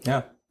great.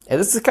 yeah. Yeah,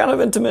 this is kind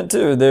of intimate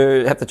too.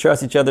 They have to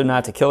trust each other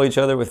not to kill each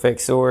other with fake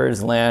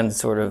swords. Lan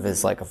sort of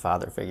is like a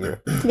father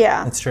figure.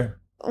 Yeah. That's true.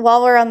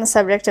 While we're on the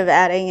subject of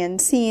adding in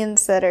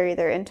scenes that are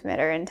either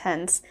intimate or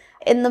intense,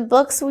 in the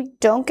books we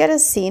don't get a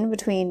scene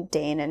between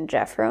Dane and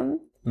Jeffrem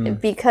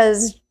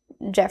because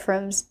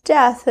Jeffrem's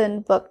death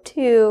in book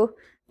 2,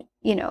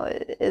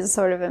 is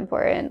sort of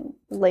important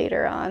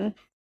later on.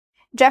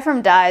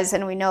 Jeffrem dies,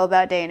 and we know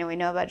about Dane and we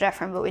know about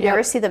Jeffrem, but we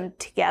never see them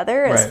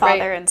together as Right.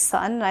 father and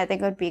son. And I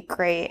think it would be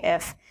great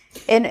if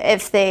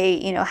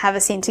they, have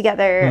a scene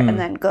together and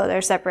then go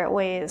their separate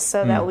ways,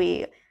 so that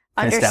we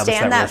establish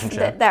understand that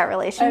relationship. that I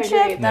relationship.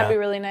 agree. That'd be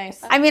really nice.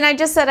 I mean, I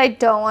just said I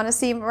don't want to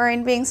see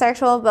Moiraine being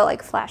sexual, but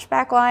like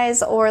flashback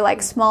wise, or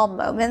like small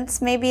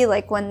moments, maybe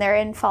like when they're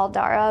in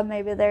Faldara,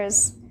 maybe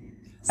there's.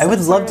 I would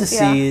some love sort to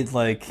of- see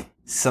like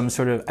some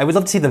sort of. I would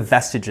love to see the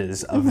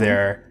vestiges of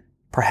their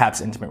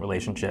perhaps intimate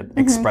relationship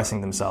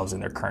expressing themselves in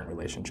their current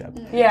relationship,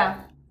 Yeah.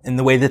 in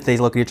the way that they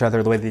look at each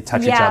other, the way they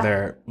touch each Yeah.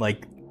 other.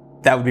 Like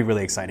that would be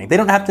really exciting. They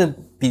don't have to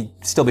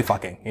still be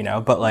fucking,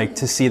 but like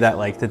to see that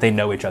that they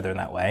know each other in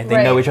that way.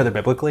 They know Right. each other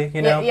biblically,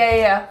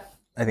 Yeah.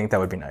 I think that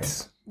would be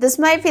nice. This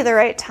might be the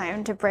right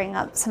time to bring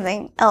up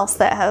something else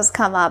that has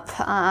come up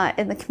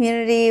in the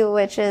community,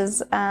 which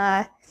is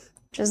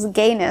just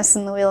gayness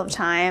in the Wheel of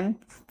Time,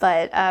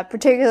 but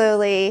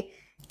particularly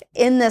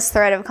in this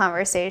thread of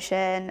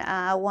conversation,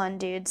 one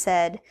dude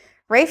said,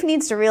 Rafe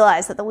needs to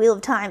realize that the Wheel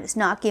of Time is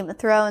not Game of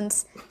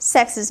Thrones.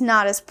 Sex is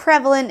not as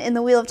prevalent in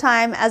the Wheel of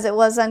Time as it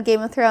was on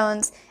Game of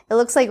Thrones. It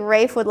looks like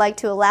Rafe would like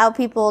to allow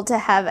people to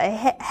have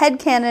a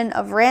headcanon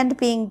of Rand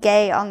being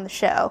gay on the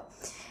show.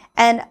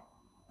 And,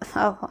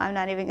 I'm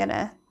not even going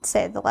to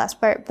say the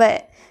last part,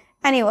 but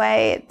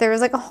anyway, there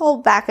was like a whole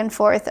back and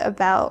forth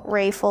about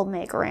Rafe will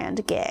make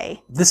Rand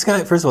gay. This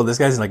guy, first of all, this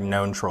guy's like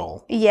known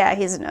troll. Yeah,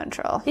 he's a known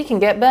troll. He can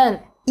get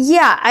bent.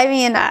 Yeah, I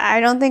mean, I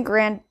don't think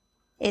Rand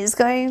is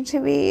going to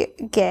be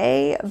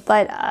gay,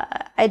 but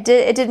it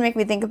did make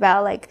me think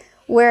about like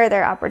where are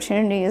there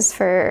opportunities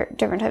for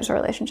different types of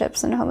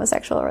relationships and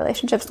homosexual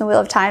relationships in the Wheel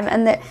of Time,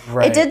 and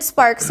it did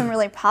spark some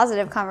really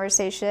positive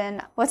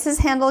conversation. What's his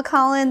handle,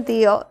 Colin?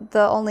 The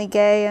only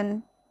gay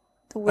in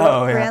the Wheel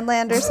of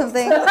Randland or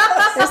something.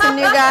 There's a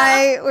new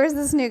guy. Where's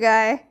this new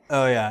guy?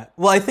 Oh yeah.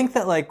 Well, I think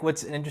that like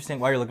what's interesting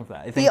while you're looking for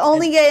that, I think The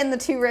only gay in the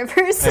Two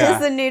Rivers is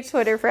the new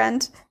Twitter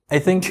friend. I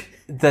think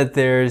that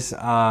there's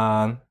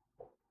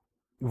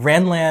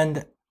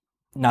Randland,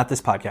 not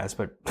this podcast,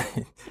 but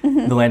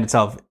the land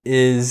itself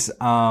is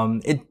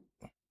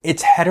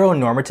it's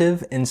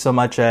heteronormative in so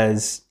much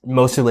as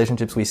most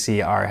relationships we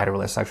see are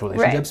heterosexual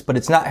relationships, but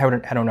it's not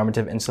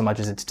heteronormative in so much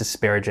as it's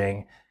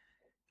disparaging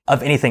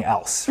of anything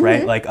else,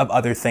 right? Like of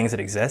other things that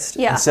exist.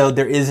 Yeah. And so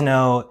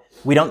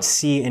we don't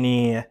see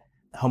any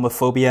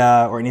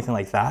homophobia or anything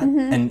like that.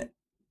 And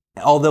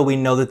although we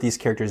know that these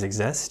characters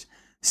exist,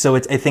 so I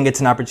think it's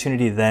an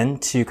opportunity then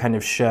to kind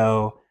of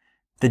show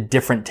the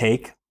different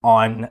take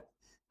on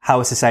how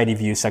a society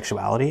views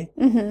sexuality,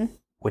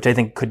 which I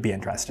think could be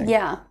interesting.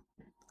 Yeah.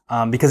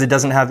 Because I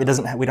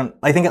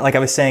think like I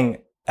was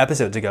saying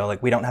episodes ago,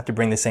 like we don't have to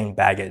bring the same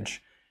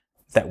baggage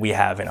that we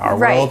have in our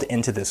world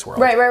into this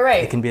world.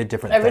 Right. It can be a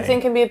different Everything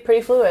thing. can be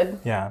pretty fluid.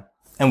 Yeah.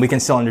 And we can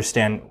still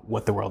understand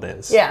what the world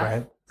is. Yeah.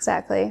 Right?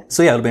 Exactly.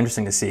 So yeah, it'll be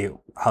interesting to see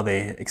how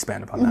they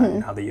expand upon that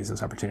and how they use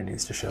those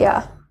opportunities to show Yeah.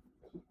 that.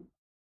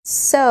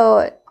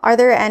 So, are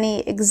there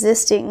any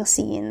existing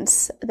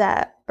scenes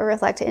that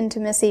reflect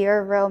intimacy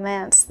or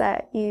romance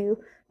that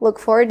you look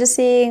forward to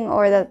seeing,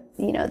 or that,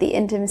 the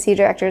intimacy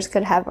directors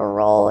could have a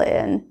role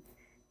in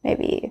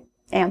maybe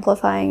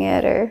amplifying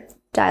it or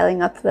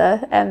dialing up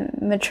the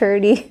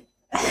maturity?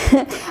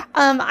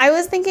 I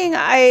was thinking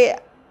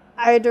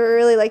I'd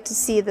really like to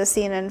see the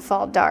scene in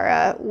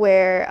Faldara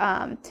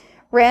where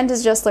Rand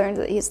has just learned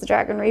that he's the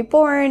Dragon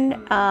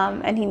Reborn,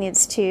 and he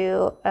needs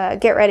to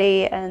get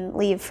ready and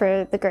leave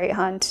for the Great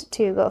Hunt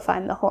to go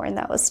find the horn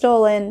that was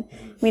stolen.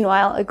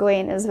 Meanwhile,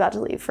 Egwene is about to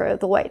leave for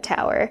the White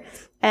Tower.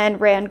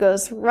 And Rand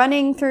goes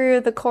running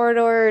through the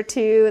corridor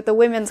to the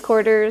women's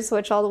quarters,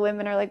 which all the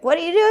women are like, "What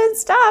are you doing?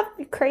 Stop,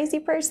 you crazy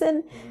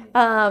person."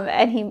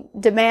 And he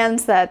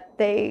demands that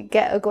they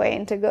get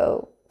Egwene to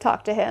go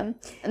talk to him.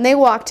 And they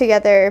walk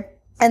together.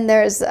 And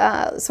there's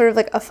sort of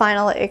like a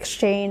final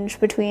exchange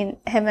between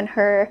him and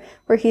her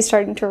where he's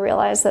starting to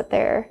realize that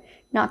they're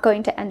not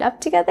going to end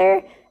up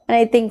together. And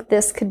I think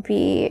this could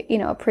be,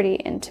 a pretty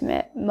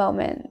intimate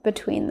moment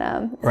between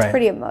them. It's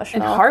pretty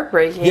emotional. And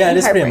heartbreaking. Yeah, it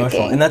is pretty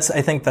emotional. And I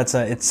think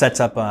it sets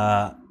up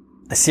a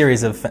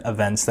series of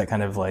events that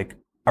kind of like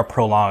are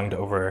prolonged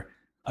over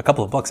a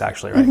couple of books,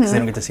 actually, right? Because they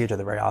don't get to see each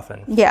other very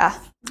often. Yeah.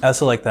 I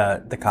also like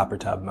the copper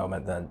tub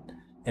moment that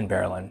in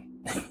Berlin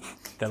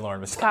that Lauren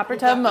was Copper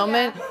tub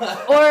moment.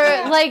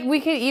 Or like we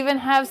could even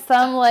have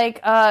some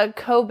like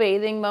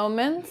co-bathing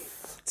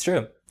moments. It's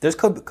true. There's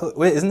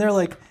wait, isn't there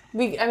like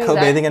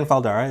co-bathing in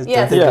Faldara?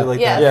 Yes. Don't they do like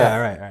Yes. that? Yeah,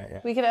 right.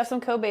 Yeah. We could have some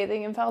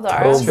co-bathing in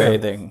Faldara.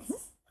 Co-bathing.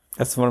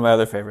 That's one of my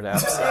other favorite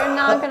apps. They're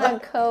not going to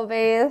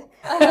co-bathe.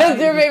 Is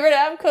your favorite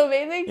app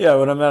co-bathing? Yeah,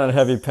 when I'm not on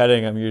heavy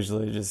petting, I'm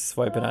usually just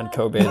swiping on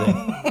co-bathing.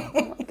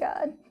 Oh my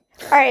god.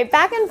 All right,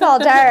 back in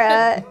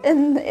Faldara,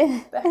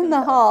 in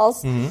the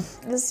halls.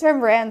 This is from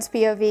Rand's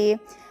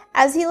POV.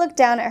 As he looked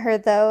down at her,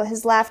 though,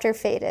 his laughter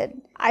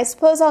faded. I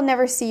suppose I'll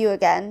never see you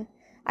again.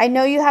 I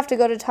know you have to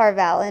go to Tar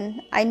Valon.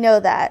 I know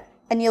that.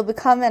 And you'll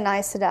become an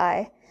Aes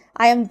Sedai.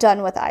 I am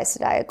done with Aes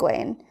Sedai,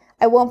 Egwene.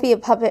 I won't be a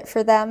puppet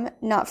for them,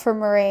 not for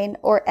Moraine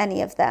or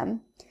any of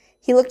them.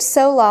 He looked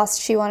so lost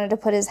she wanted to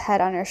put his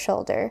head on her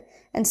shoulder,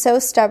 and so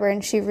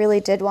stubborn she really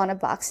did want to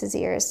box his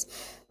ears.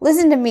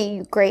 Listen to me,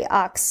 you great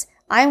ox.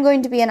 I'm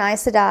going to be an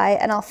Aes Sedai,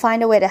 and I'll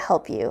find a way to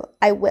help you.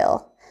 I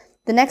will.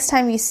 The next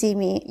time you see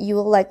me, you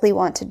will likely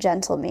want to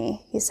gentle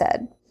me, he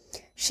said.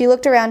 She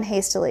looked around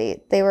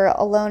hastily. They were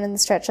alone in the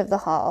stretch of the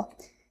hall.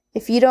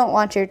 If you don't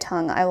want your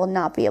tongue, I will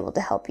not be able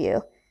to help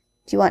you.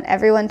 Do you want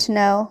everyone to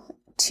know?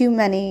 Too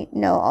many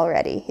know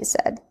already, he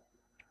said.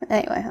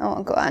 Anyway, I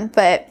won't go on,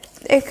 but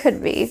it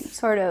could be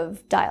sort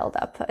of dialed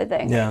up, I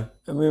think. Yeah.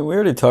 I mean, we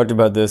already talked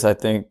about this, I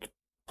think,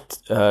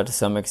 to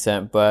some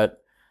extent,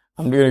 but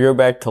I'm going to go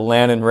back to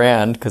Lan and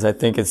Rand because I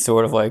think it's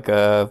sort of like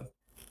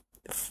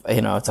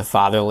it's a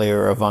fatherly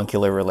or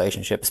avuncular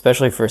relationship,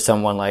 especially for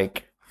someone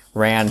like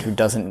Rand who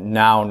doesn't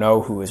now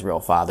know who his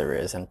real father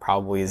is and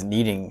probably is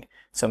needing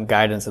some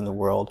guidance in the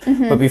world.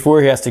 But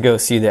before he has to go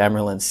see the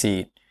Emerald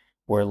seat,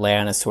 where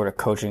Lan is sort of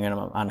coaching him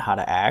on how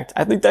to act.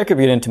 I think that could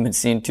be an intimate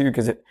scene too,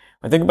 because when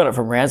I think about it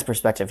from Rand's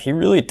perspective, he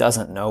really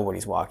doesn't know what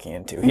he's walking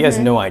into. He has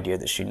no idea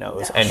that she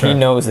knows, and he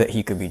knows that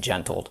he could be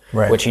gentled,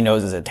 which he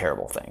knows is a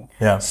terrible thing.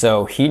 Yeah.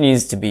 So he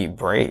needs to be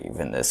brave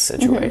in this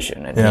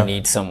situation, and he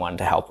needs someone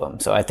to help him.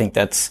 So I think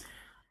that's,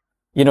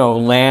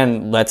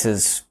 Lan lets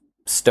his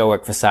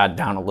stoic facade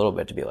down a little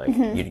bit to be like,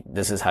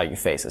 this is how you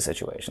face a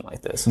situation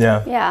like this.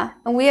 Yeah.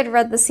 And we had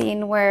read the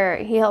scene where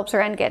he helps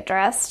Rand get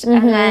dressed,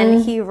 and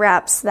then he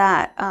wraps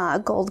that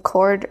gold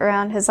cord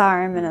around his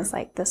arm and is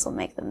like, this will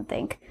make them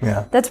think.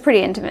 Yeah. That's a pretty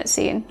intimate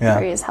scene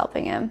where he's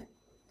helping him.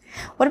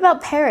 What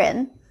about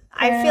Perrin?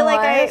 I feel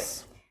like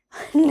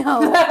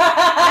No.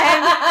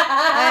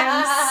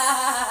 I'm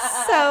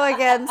so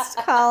against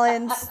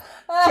Colin's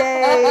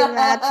gay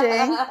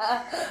matching.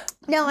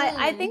 No,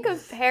 I think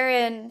of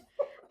Perrin...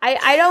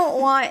 I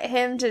don't want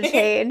him to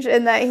change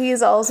in that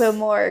he's also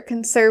more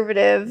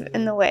conservative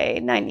in the way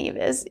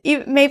Nynaeve is.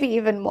 Maybe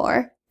even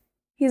more.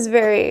 He's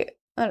very,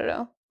 I don't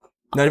know.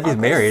 Not if he's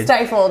married.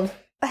 Stifled.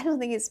 I don't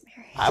think he's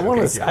married.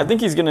 I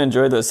think he's going to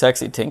enjoy those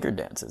sexy Tinker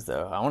dances,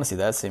 though. I want to see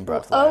that scene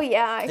brought to life. Oh,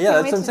 yeah.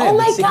 Yeah, that's what I'm saying. Oh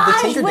my the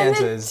gosh, Tinker when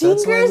dances. the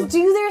Tinkers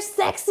do their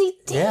sexy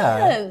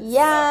dance.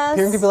 Yes.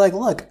 Perrin could be like,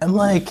 look, I'm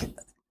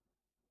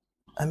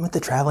with the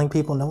traveling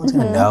people. No one's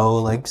going to know.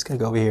 Like, just going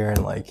to go over here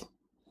and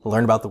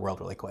learn about the world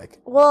really quick.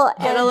 Well,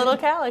 Get a little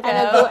calico.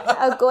 And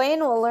Egwene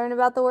will learn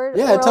about the world.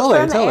 Yeah, totally.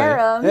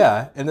 Aram.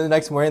 Yeah, and then the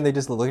next morning they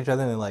just look at each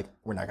other and they're like,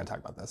 "We're not going to talk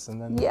about this."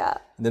 And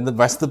then the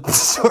rest of the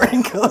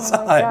story goes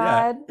on.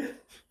 God. Yeah.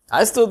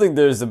 I still think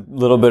there's a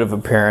little bit of a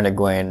Perrin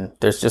Egwene.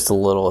 There's just a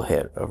little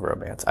hit of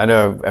romance. I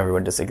know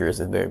everyone disagrees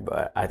with me,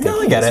 but I think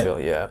I get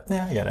it. Yeah,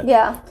 I get it.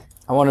 Yeah.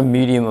 I want a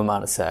medium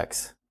amount of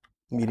sex.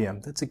 Medium.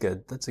 That's a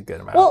good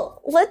amount.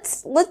 Well,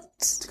 let's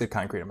it's a good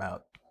concrete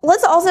amount.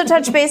 Let's also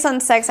touch base on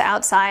sex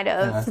outside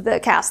of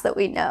the cast that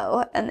we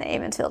know and the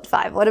Amonsfield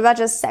 5. What about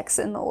just sex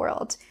in the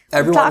world?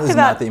 Everyone who's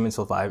not the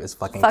Amonsfield 5 is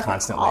fucking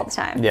constantly. All the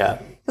time. Yeah.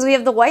 Because we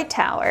have the White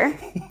Tower.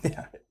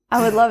 Yeah. I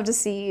would love to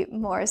see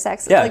more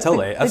sex. Yeah,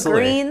 totally.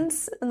 Absolutely. The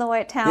Greens in the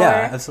White Tower.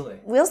 Yeah, absolutely.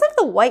 We also have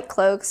the White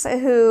Cloaks,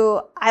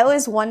 who I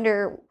always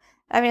wonder,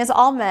 I mean, it's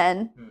all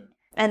men,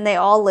 and they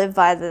all live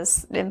by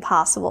this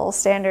impossible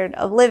standard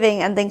of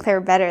living and think they're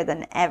better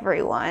than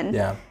everyone.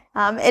 Yeah.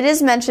 It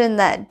is mentioned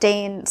that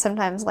Dane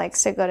sometimes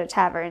likes to go to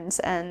taverns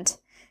and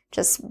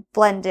just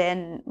blend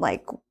in.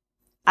 Like,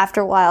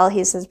 after a while,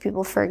 he says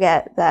people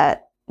forget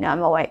that,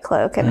 I'm a white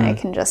cloak and I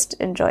can just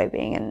enjoy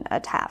being in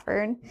a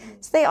tavern.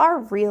 So they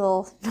are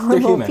real,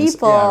 normal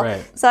people. Yeah,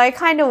 right. So I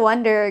kind of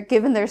wonder,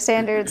 given their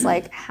standards,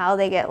 how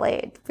they get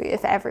laid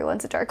if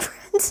everyone's a dark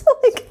prince.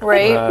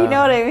 Right? You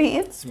know what I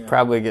mean?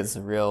 Probably gets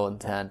real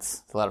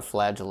intense. A lot of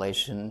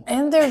flagellation.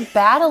 And they're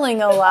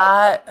battling a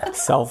lot.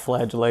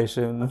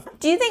 Self-flagellation.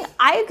 Do you think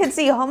I could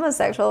see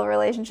homosexual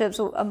relationships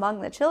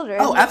among the children?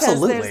 Oh, Because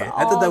absolutely. there's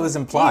I thought that all was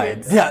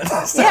implied. dudes. Yeah.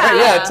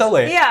 Yeah,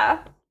 totally. Yeah.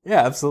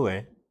 Yeah,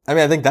 absolutely. I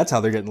mean, I think that's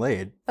how they're getting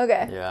laid.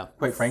 Okay. Yeah.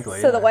 Quite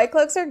frankly. So the White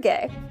Cloaks are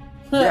gay.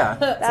 Yeah.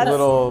 That's a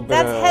little bit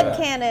that's of-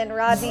 headcanon,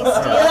 Rodney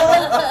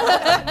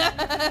Steele.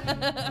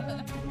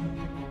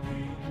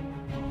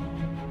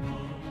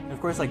 Of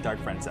course, like dark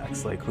friend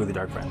sex, like who the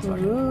dark friends are,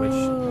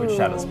 which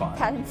shadow spawn.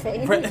 Pat and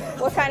Fane.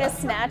 What kind of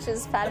snatch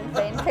is Pat and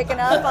Fane picking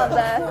up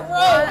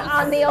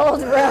on the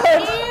old road?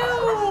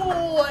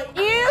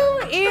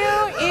 Ew.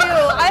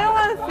 I don't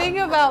want to think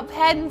about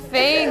Pat and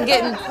Fane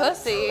getting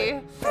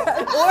pussy.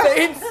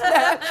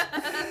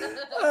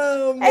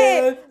 Oh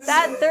Hey,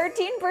 that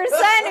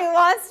 13% who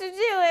wants to do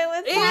it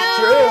with Ew,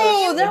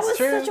 Pat. that It's was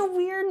true. such a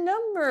weird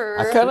number.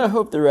 I kind of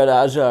hope the Red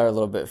Aja are a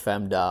little bit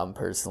femdom,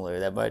 personally.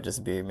 That might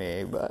just be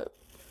me, but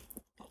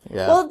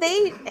yeah. Well,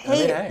 they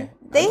hate hey,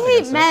 they I hate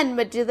guess so. men,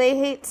 but do they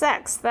hate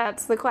sex?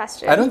 That's the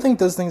question. I don't think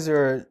those things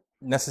are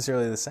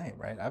necessarily the same,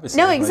 right? Obviously.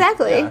 No, like,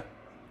 exactly. yeah.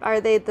 Are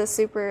they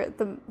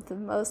the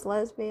most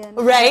lesbian?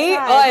 Right?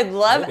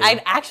 outside?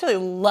 I'd actually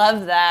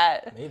love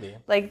that. Maybe.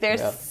 Like they're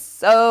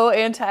so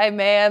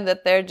anti-man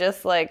that they're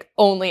just like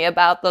only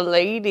about the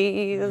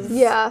ladies.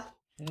 Yeah.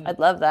 I'd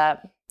love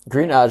that.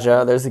 Green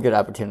Aja, there's a good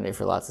opportunity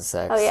for lots of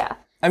sex. Oh yeah.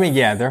 I mean,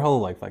 yeah, their whole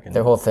like fucking.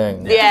 Their whole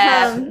thing.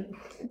 Yeah.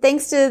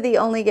 Thanks to the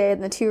Only Gay in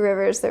the Two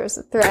Rivers, there was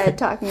a thread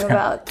talking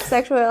about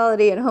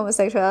sexuality and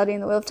homosexuality in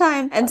the Wheel of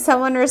Time, and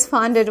someone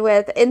responded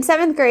with, "In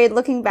 7th grade,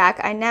 looking back,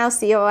 I now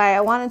see why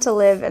I wanted to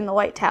live in the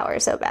White Tower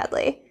so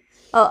badly."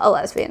 A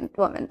lesbian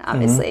woman,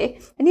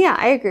 obviously. And yeah,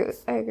 I agree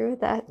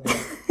with that.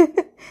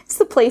 It's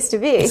the place to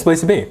be. It's a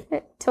place to be.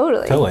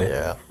 Totally. Totally.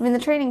 Yeah. I mean, the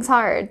training's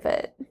hard,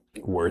 but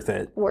Worth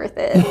it. worth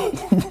it.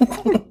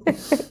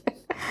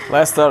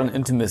 Last thought on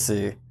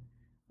intimacy.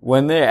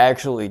 When they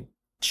actually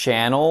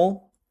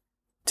channel,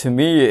 to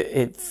me,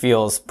 it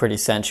feels pretty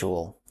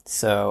sensual.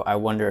 So I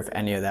wonder if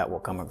any of that will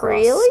come across.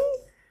 Really?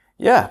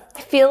 Yeah.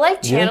 I feel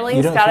like You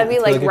channeling's don't gotta feel be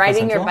like like it riding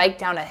feels your sensual? bike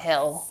down a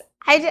hill.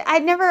 I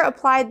never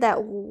applied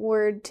that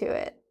word to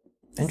it.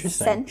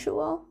 Interesting.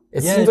 Sensual?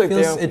 It Yeah, seems it like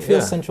feels, they, it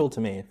feels yeah. sensual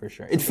to me for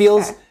sure. It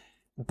feels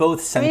both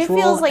I mean, sensual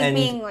it feels like and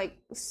being like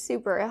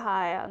super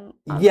high on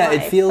yeah,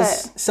 life, it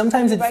feels. but-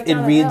 Sometimes bike it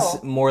down a reads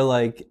hill. more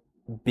like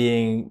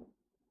being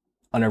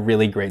on a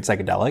really great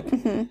psychedelic,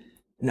 Mm-hmm.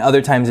 and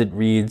other times it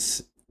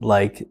reads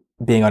like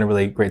being on a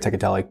really great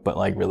psychedelic, but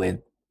like really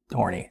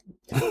horny.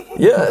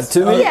 Yeah,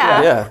 to me,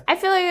 Yeah. yeah. I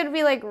feel like it would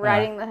be like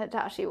riding the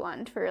Hitachi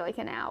one for like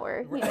an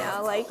hour, you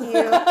know, like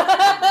you're like,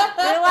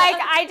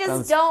 I just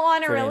Sounds don't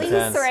want to pretty release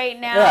intense. right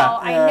now. Yeah,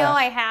 I yeah. know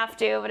I have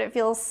to, but it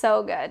feels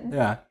so good.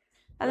 Yeah.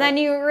 And then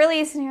you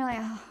release and you're like,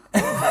 oh,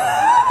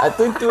 I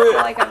think the way,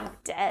 like I'm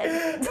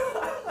dead.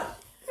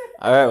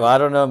 all right, well, I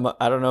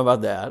don't know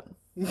about that.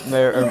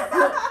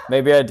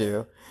 Maybe I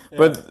do.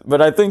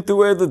 But I think the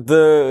way that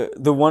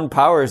the one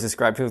power is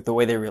described, to the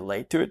way they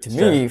relate to it, to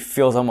me,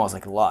 feels almost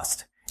like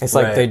lust. It's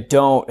like Right. they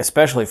don't,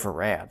 especially for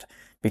Rand,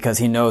 because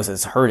he knows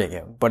it's hurting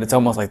him. But it's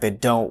almost like they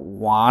don't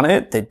want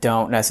it. They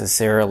don't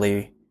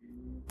necessarily,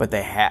 but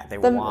they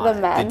want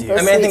the men, it. They do. the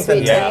I mean, I think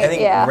sweet, that, sweet I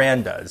think yeah.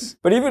 Rand does.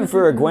 But even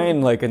for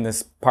Egwene, like in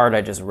this part I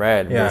just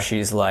read, Yeah. where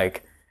she's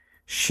like,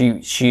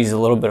 she's a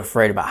little bit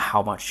afraid about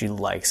how much she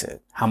likes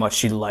it, how much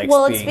she likes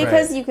Well, it's being.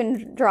 because you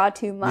can draw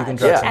too much, can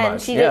draw too and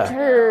much, she yeah.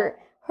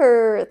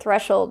 her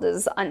threshold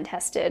is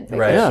untested because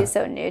Right. Yeah. she's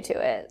so new to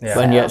it. Yeah. so.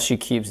 And yet she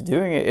keeps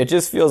doing it. It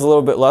just feels a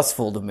little bit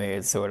lustful to me.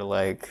 It's sort of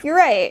like You're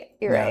right.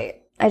 You're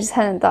right. I just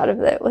hadn't thought of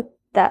it with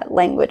that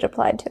language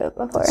applied to it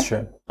before. That's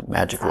true.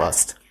 magic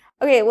lust.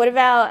 Okay, what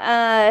about,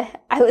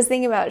 I was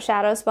thinking about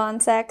shadow spawn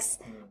sex,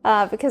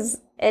 because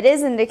it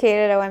is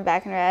indicated, I went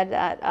back and read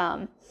that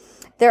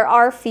there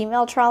are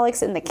female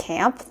Trollocs in the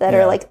camp that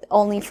are like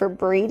only for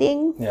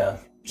breeding, Yeah.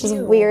 which is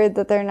weird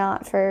that they're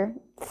not for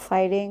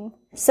fighting.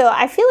 So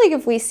I feel like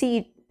if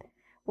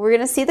we're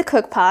going to see the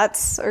cook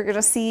pots, we're going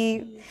to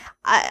see,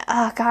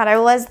 I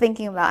was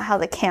thinking about how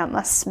the camp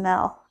must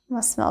smell. It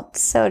must smell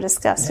so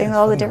disgusting with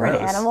all the different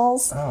gross.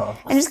 animals. Oh.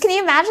 And just, can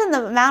you imagine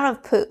the amount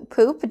of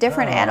poop,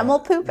 different animal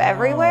poop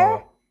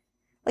everywhere?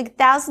 Like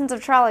thousands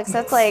of Trollocs.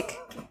 That's like,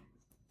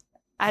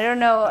 I don't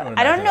know.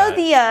 I don't know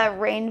the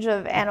range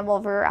of animal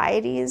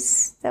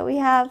varieties that we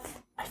have.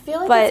 I feel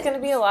like But- it's going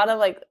to be a lot of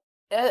like,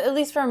 at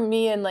least for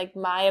me and like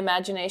my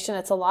imagination,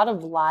 it's a lot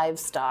of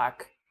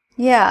livestock.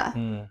 Yeah.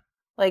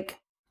 Like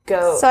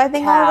goat, So I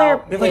think all cow,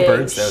 their- They have like pig,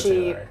 birds though too.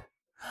 sheep. Right?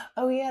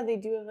 Oh yeah, they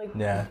do have like.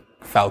 Yeah.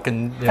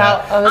 Falcon.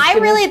 Yeah. I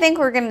really think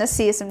we're going to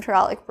see some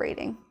Trolloc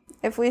breeding.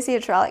 If we see a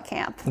Trolloc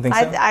camp. You think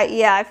so?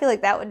 I feel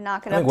like that would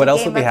knock it I up think what to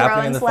else Game would be of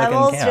happening in Thrones the fucking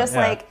levels. camp? Just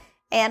Yeah. like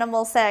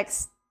animal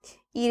sex,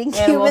 eating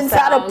Animal humans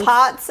out of sounds.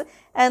 pots,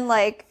 and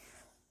like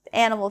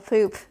animal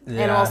poop.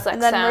 Animal sex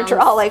And then sounds. we're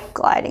Trolloc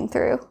gliding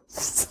through.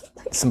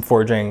 Some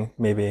forging,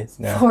 maybe.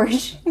 Yeah.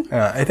 Forge.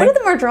 I What think. do the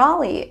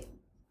Mordrali eat?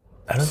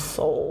 I don't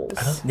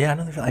souls. Yeah, I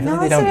don't think. I feel No,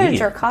 like they I don't said a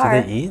eat.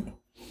 Drakkar. Do they eat?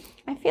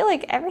 I feel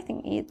like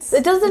everything eats.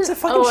 It doesn't. It's a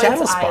fucking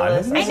shadow spawn,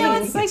 eyeless. isn't it? I know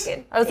it's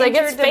like I was like,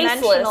 it's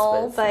faceless,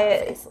 interdimensional, but but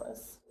it's not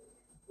faceless.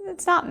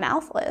 it's not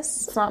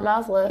mouthless. It's not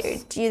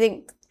mouthless. Do you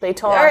think They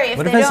talk. Or if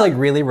What they if it's don't- like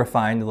really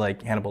refined,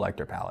 like Hannibal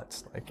Lecter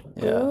palates? Like,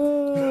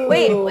 Yeah.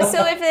 Wait,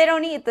 so if they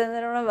don't eat, then they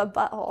don't have a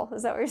butthole.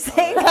 Is that what you're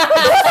saying?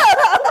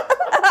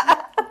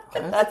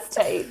 That's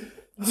tight.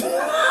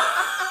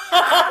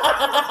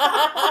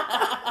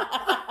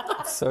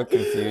 I'm so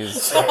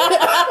confused.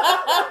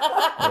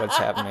 What's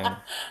happening?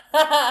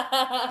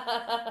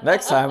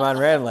 Next time on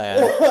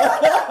Randland,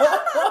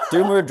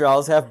 do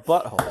Murdrolls have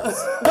buttholes?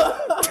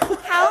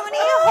 How many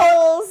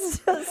holes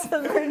does the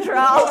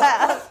Murdrol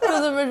have?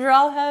 Does the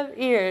Madral have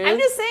ears? I'm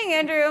just saying,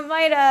 Andrew, it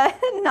might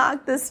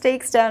knock the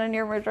stakes down in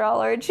your Murdrol,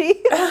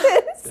 Archie.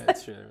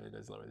 that's true. It really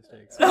does lower the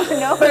stakes.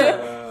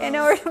 I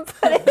know where to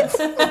put it.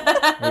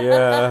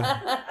 Yeah.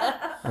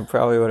 I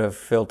probably would have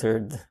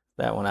filtered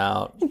that one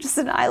out. Just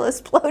an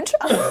eyeless blowjob.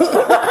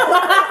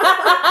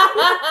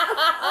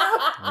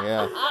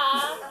 Yeah.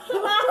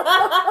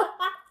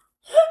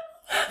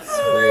 It's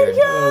weird.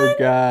 Oh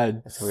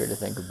God. It's weird to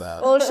think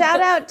about. Well, shout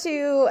out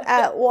to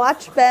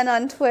WatchBen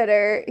on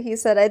Twitter. He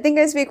said, I think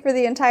I speak for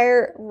the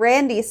entire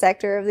Randy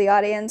sector of the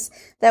audience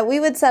that we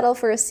would settle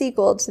for a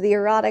sequel to the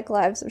erotic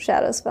lives of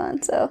Shadow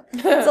Spawn. So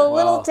it's a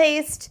little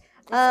taste.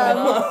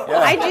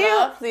 I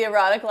do. The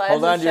erotic lives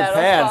Hold on of to your Shadow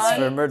pants Spawn.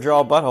 for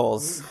Murdrol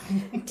buttholes.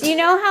 Do you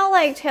know how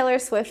like Taylor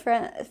Swift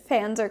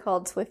fans are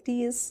called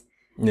Swifties?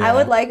 Yeah. I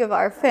would like if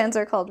our fans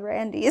are called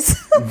Randys.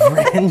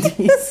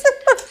 Randy's.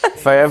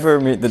 If I ever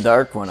meet the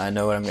Dark One, I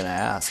know what I'm going to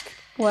ask.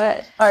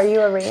 What? Are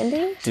you a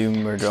Randy? Do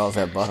Murdrolls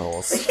have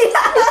buttholes?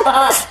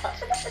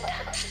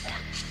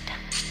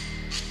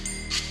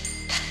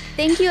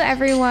 Thank you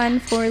everyone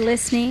for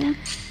listening.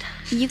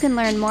 You can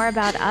learn more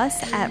about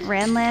us at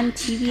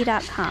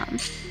ranlandtv.com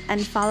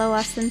and follow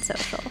us on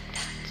social.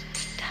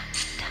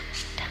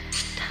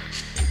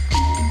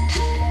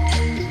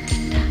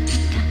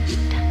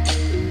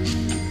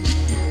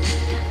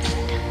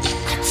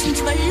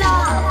 Change my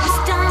love,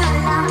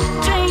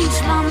 change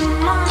my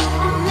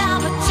mind,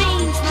 never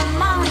change my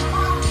mind.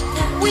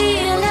 The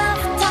wheel of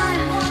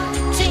time to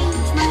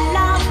change my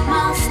love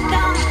must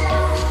stop.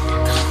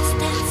 'Cause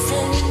that's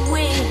the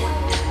wheel,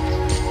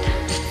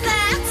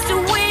 that's the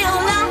wheel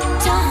of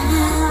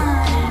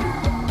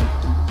time.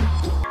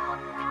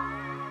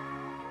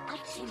 I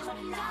change my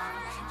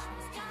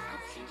love.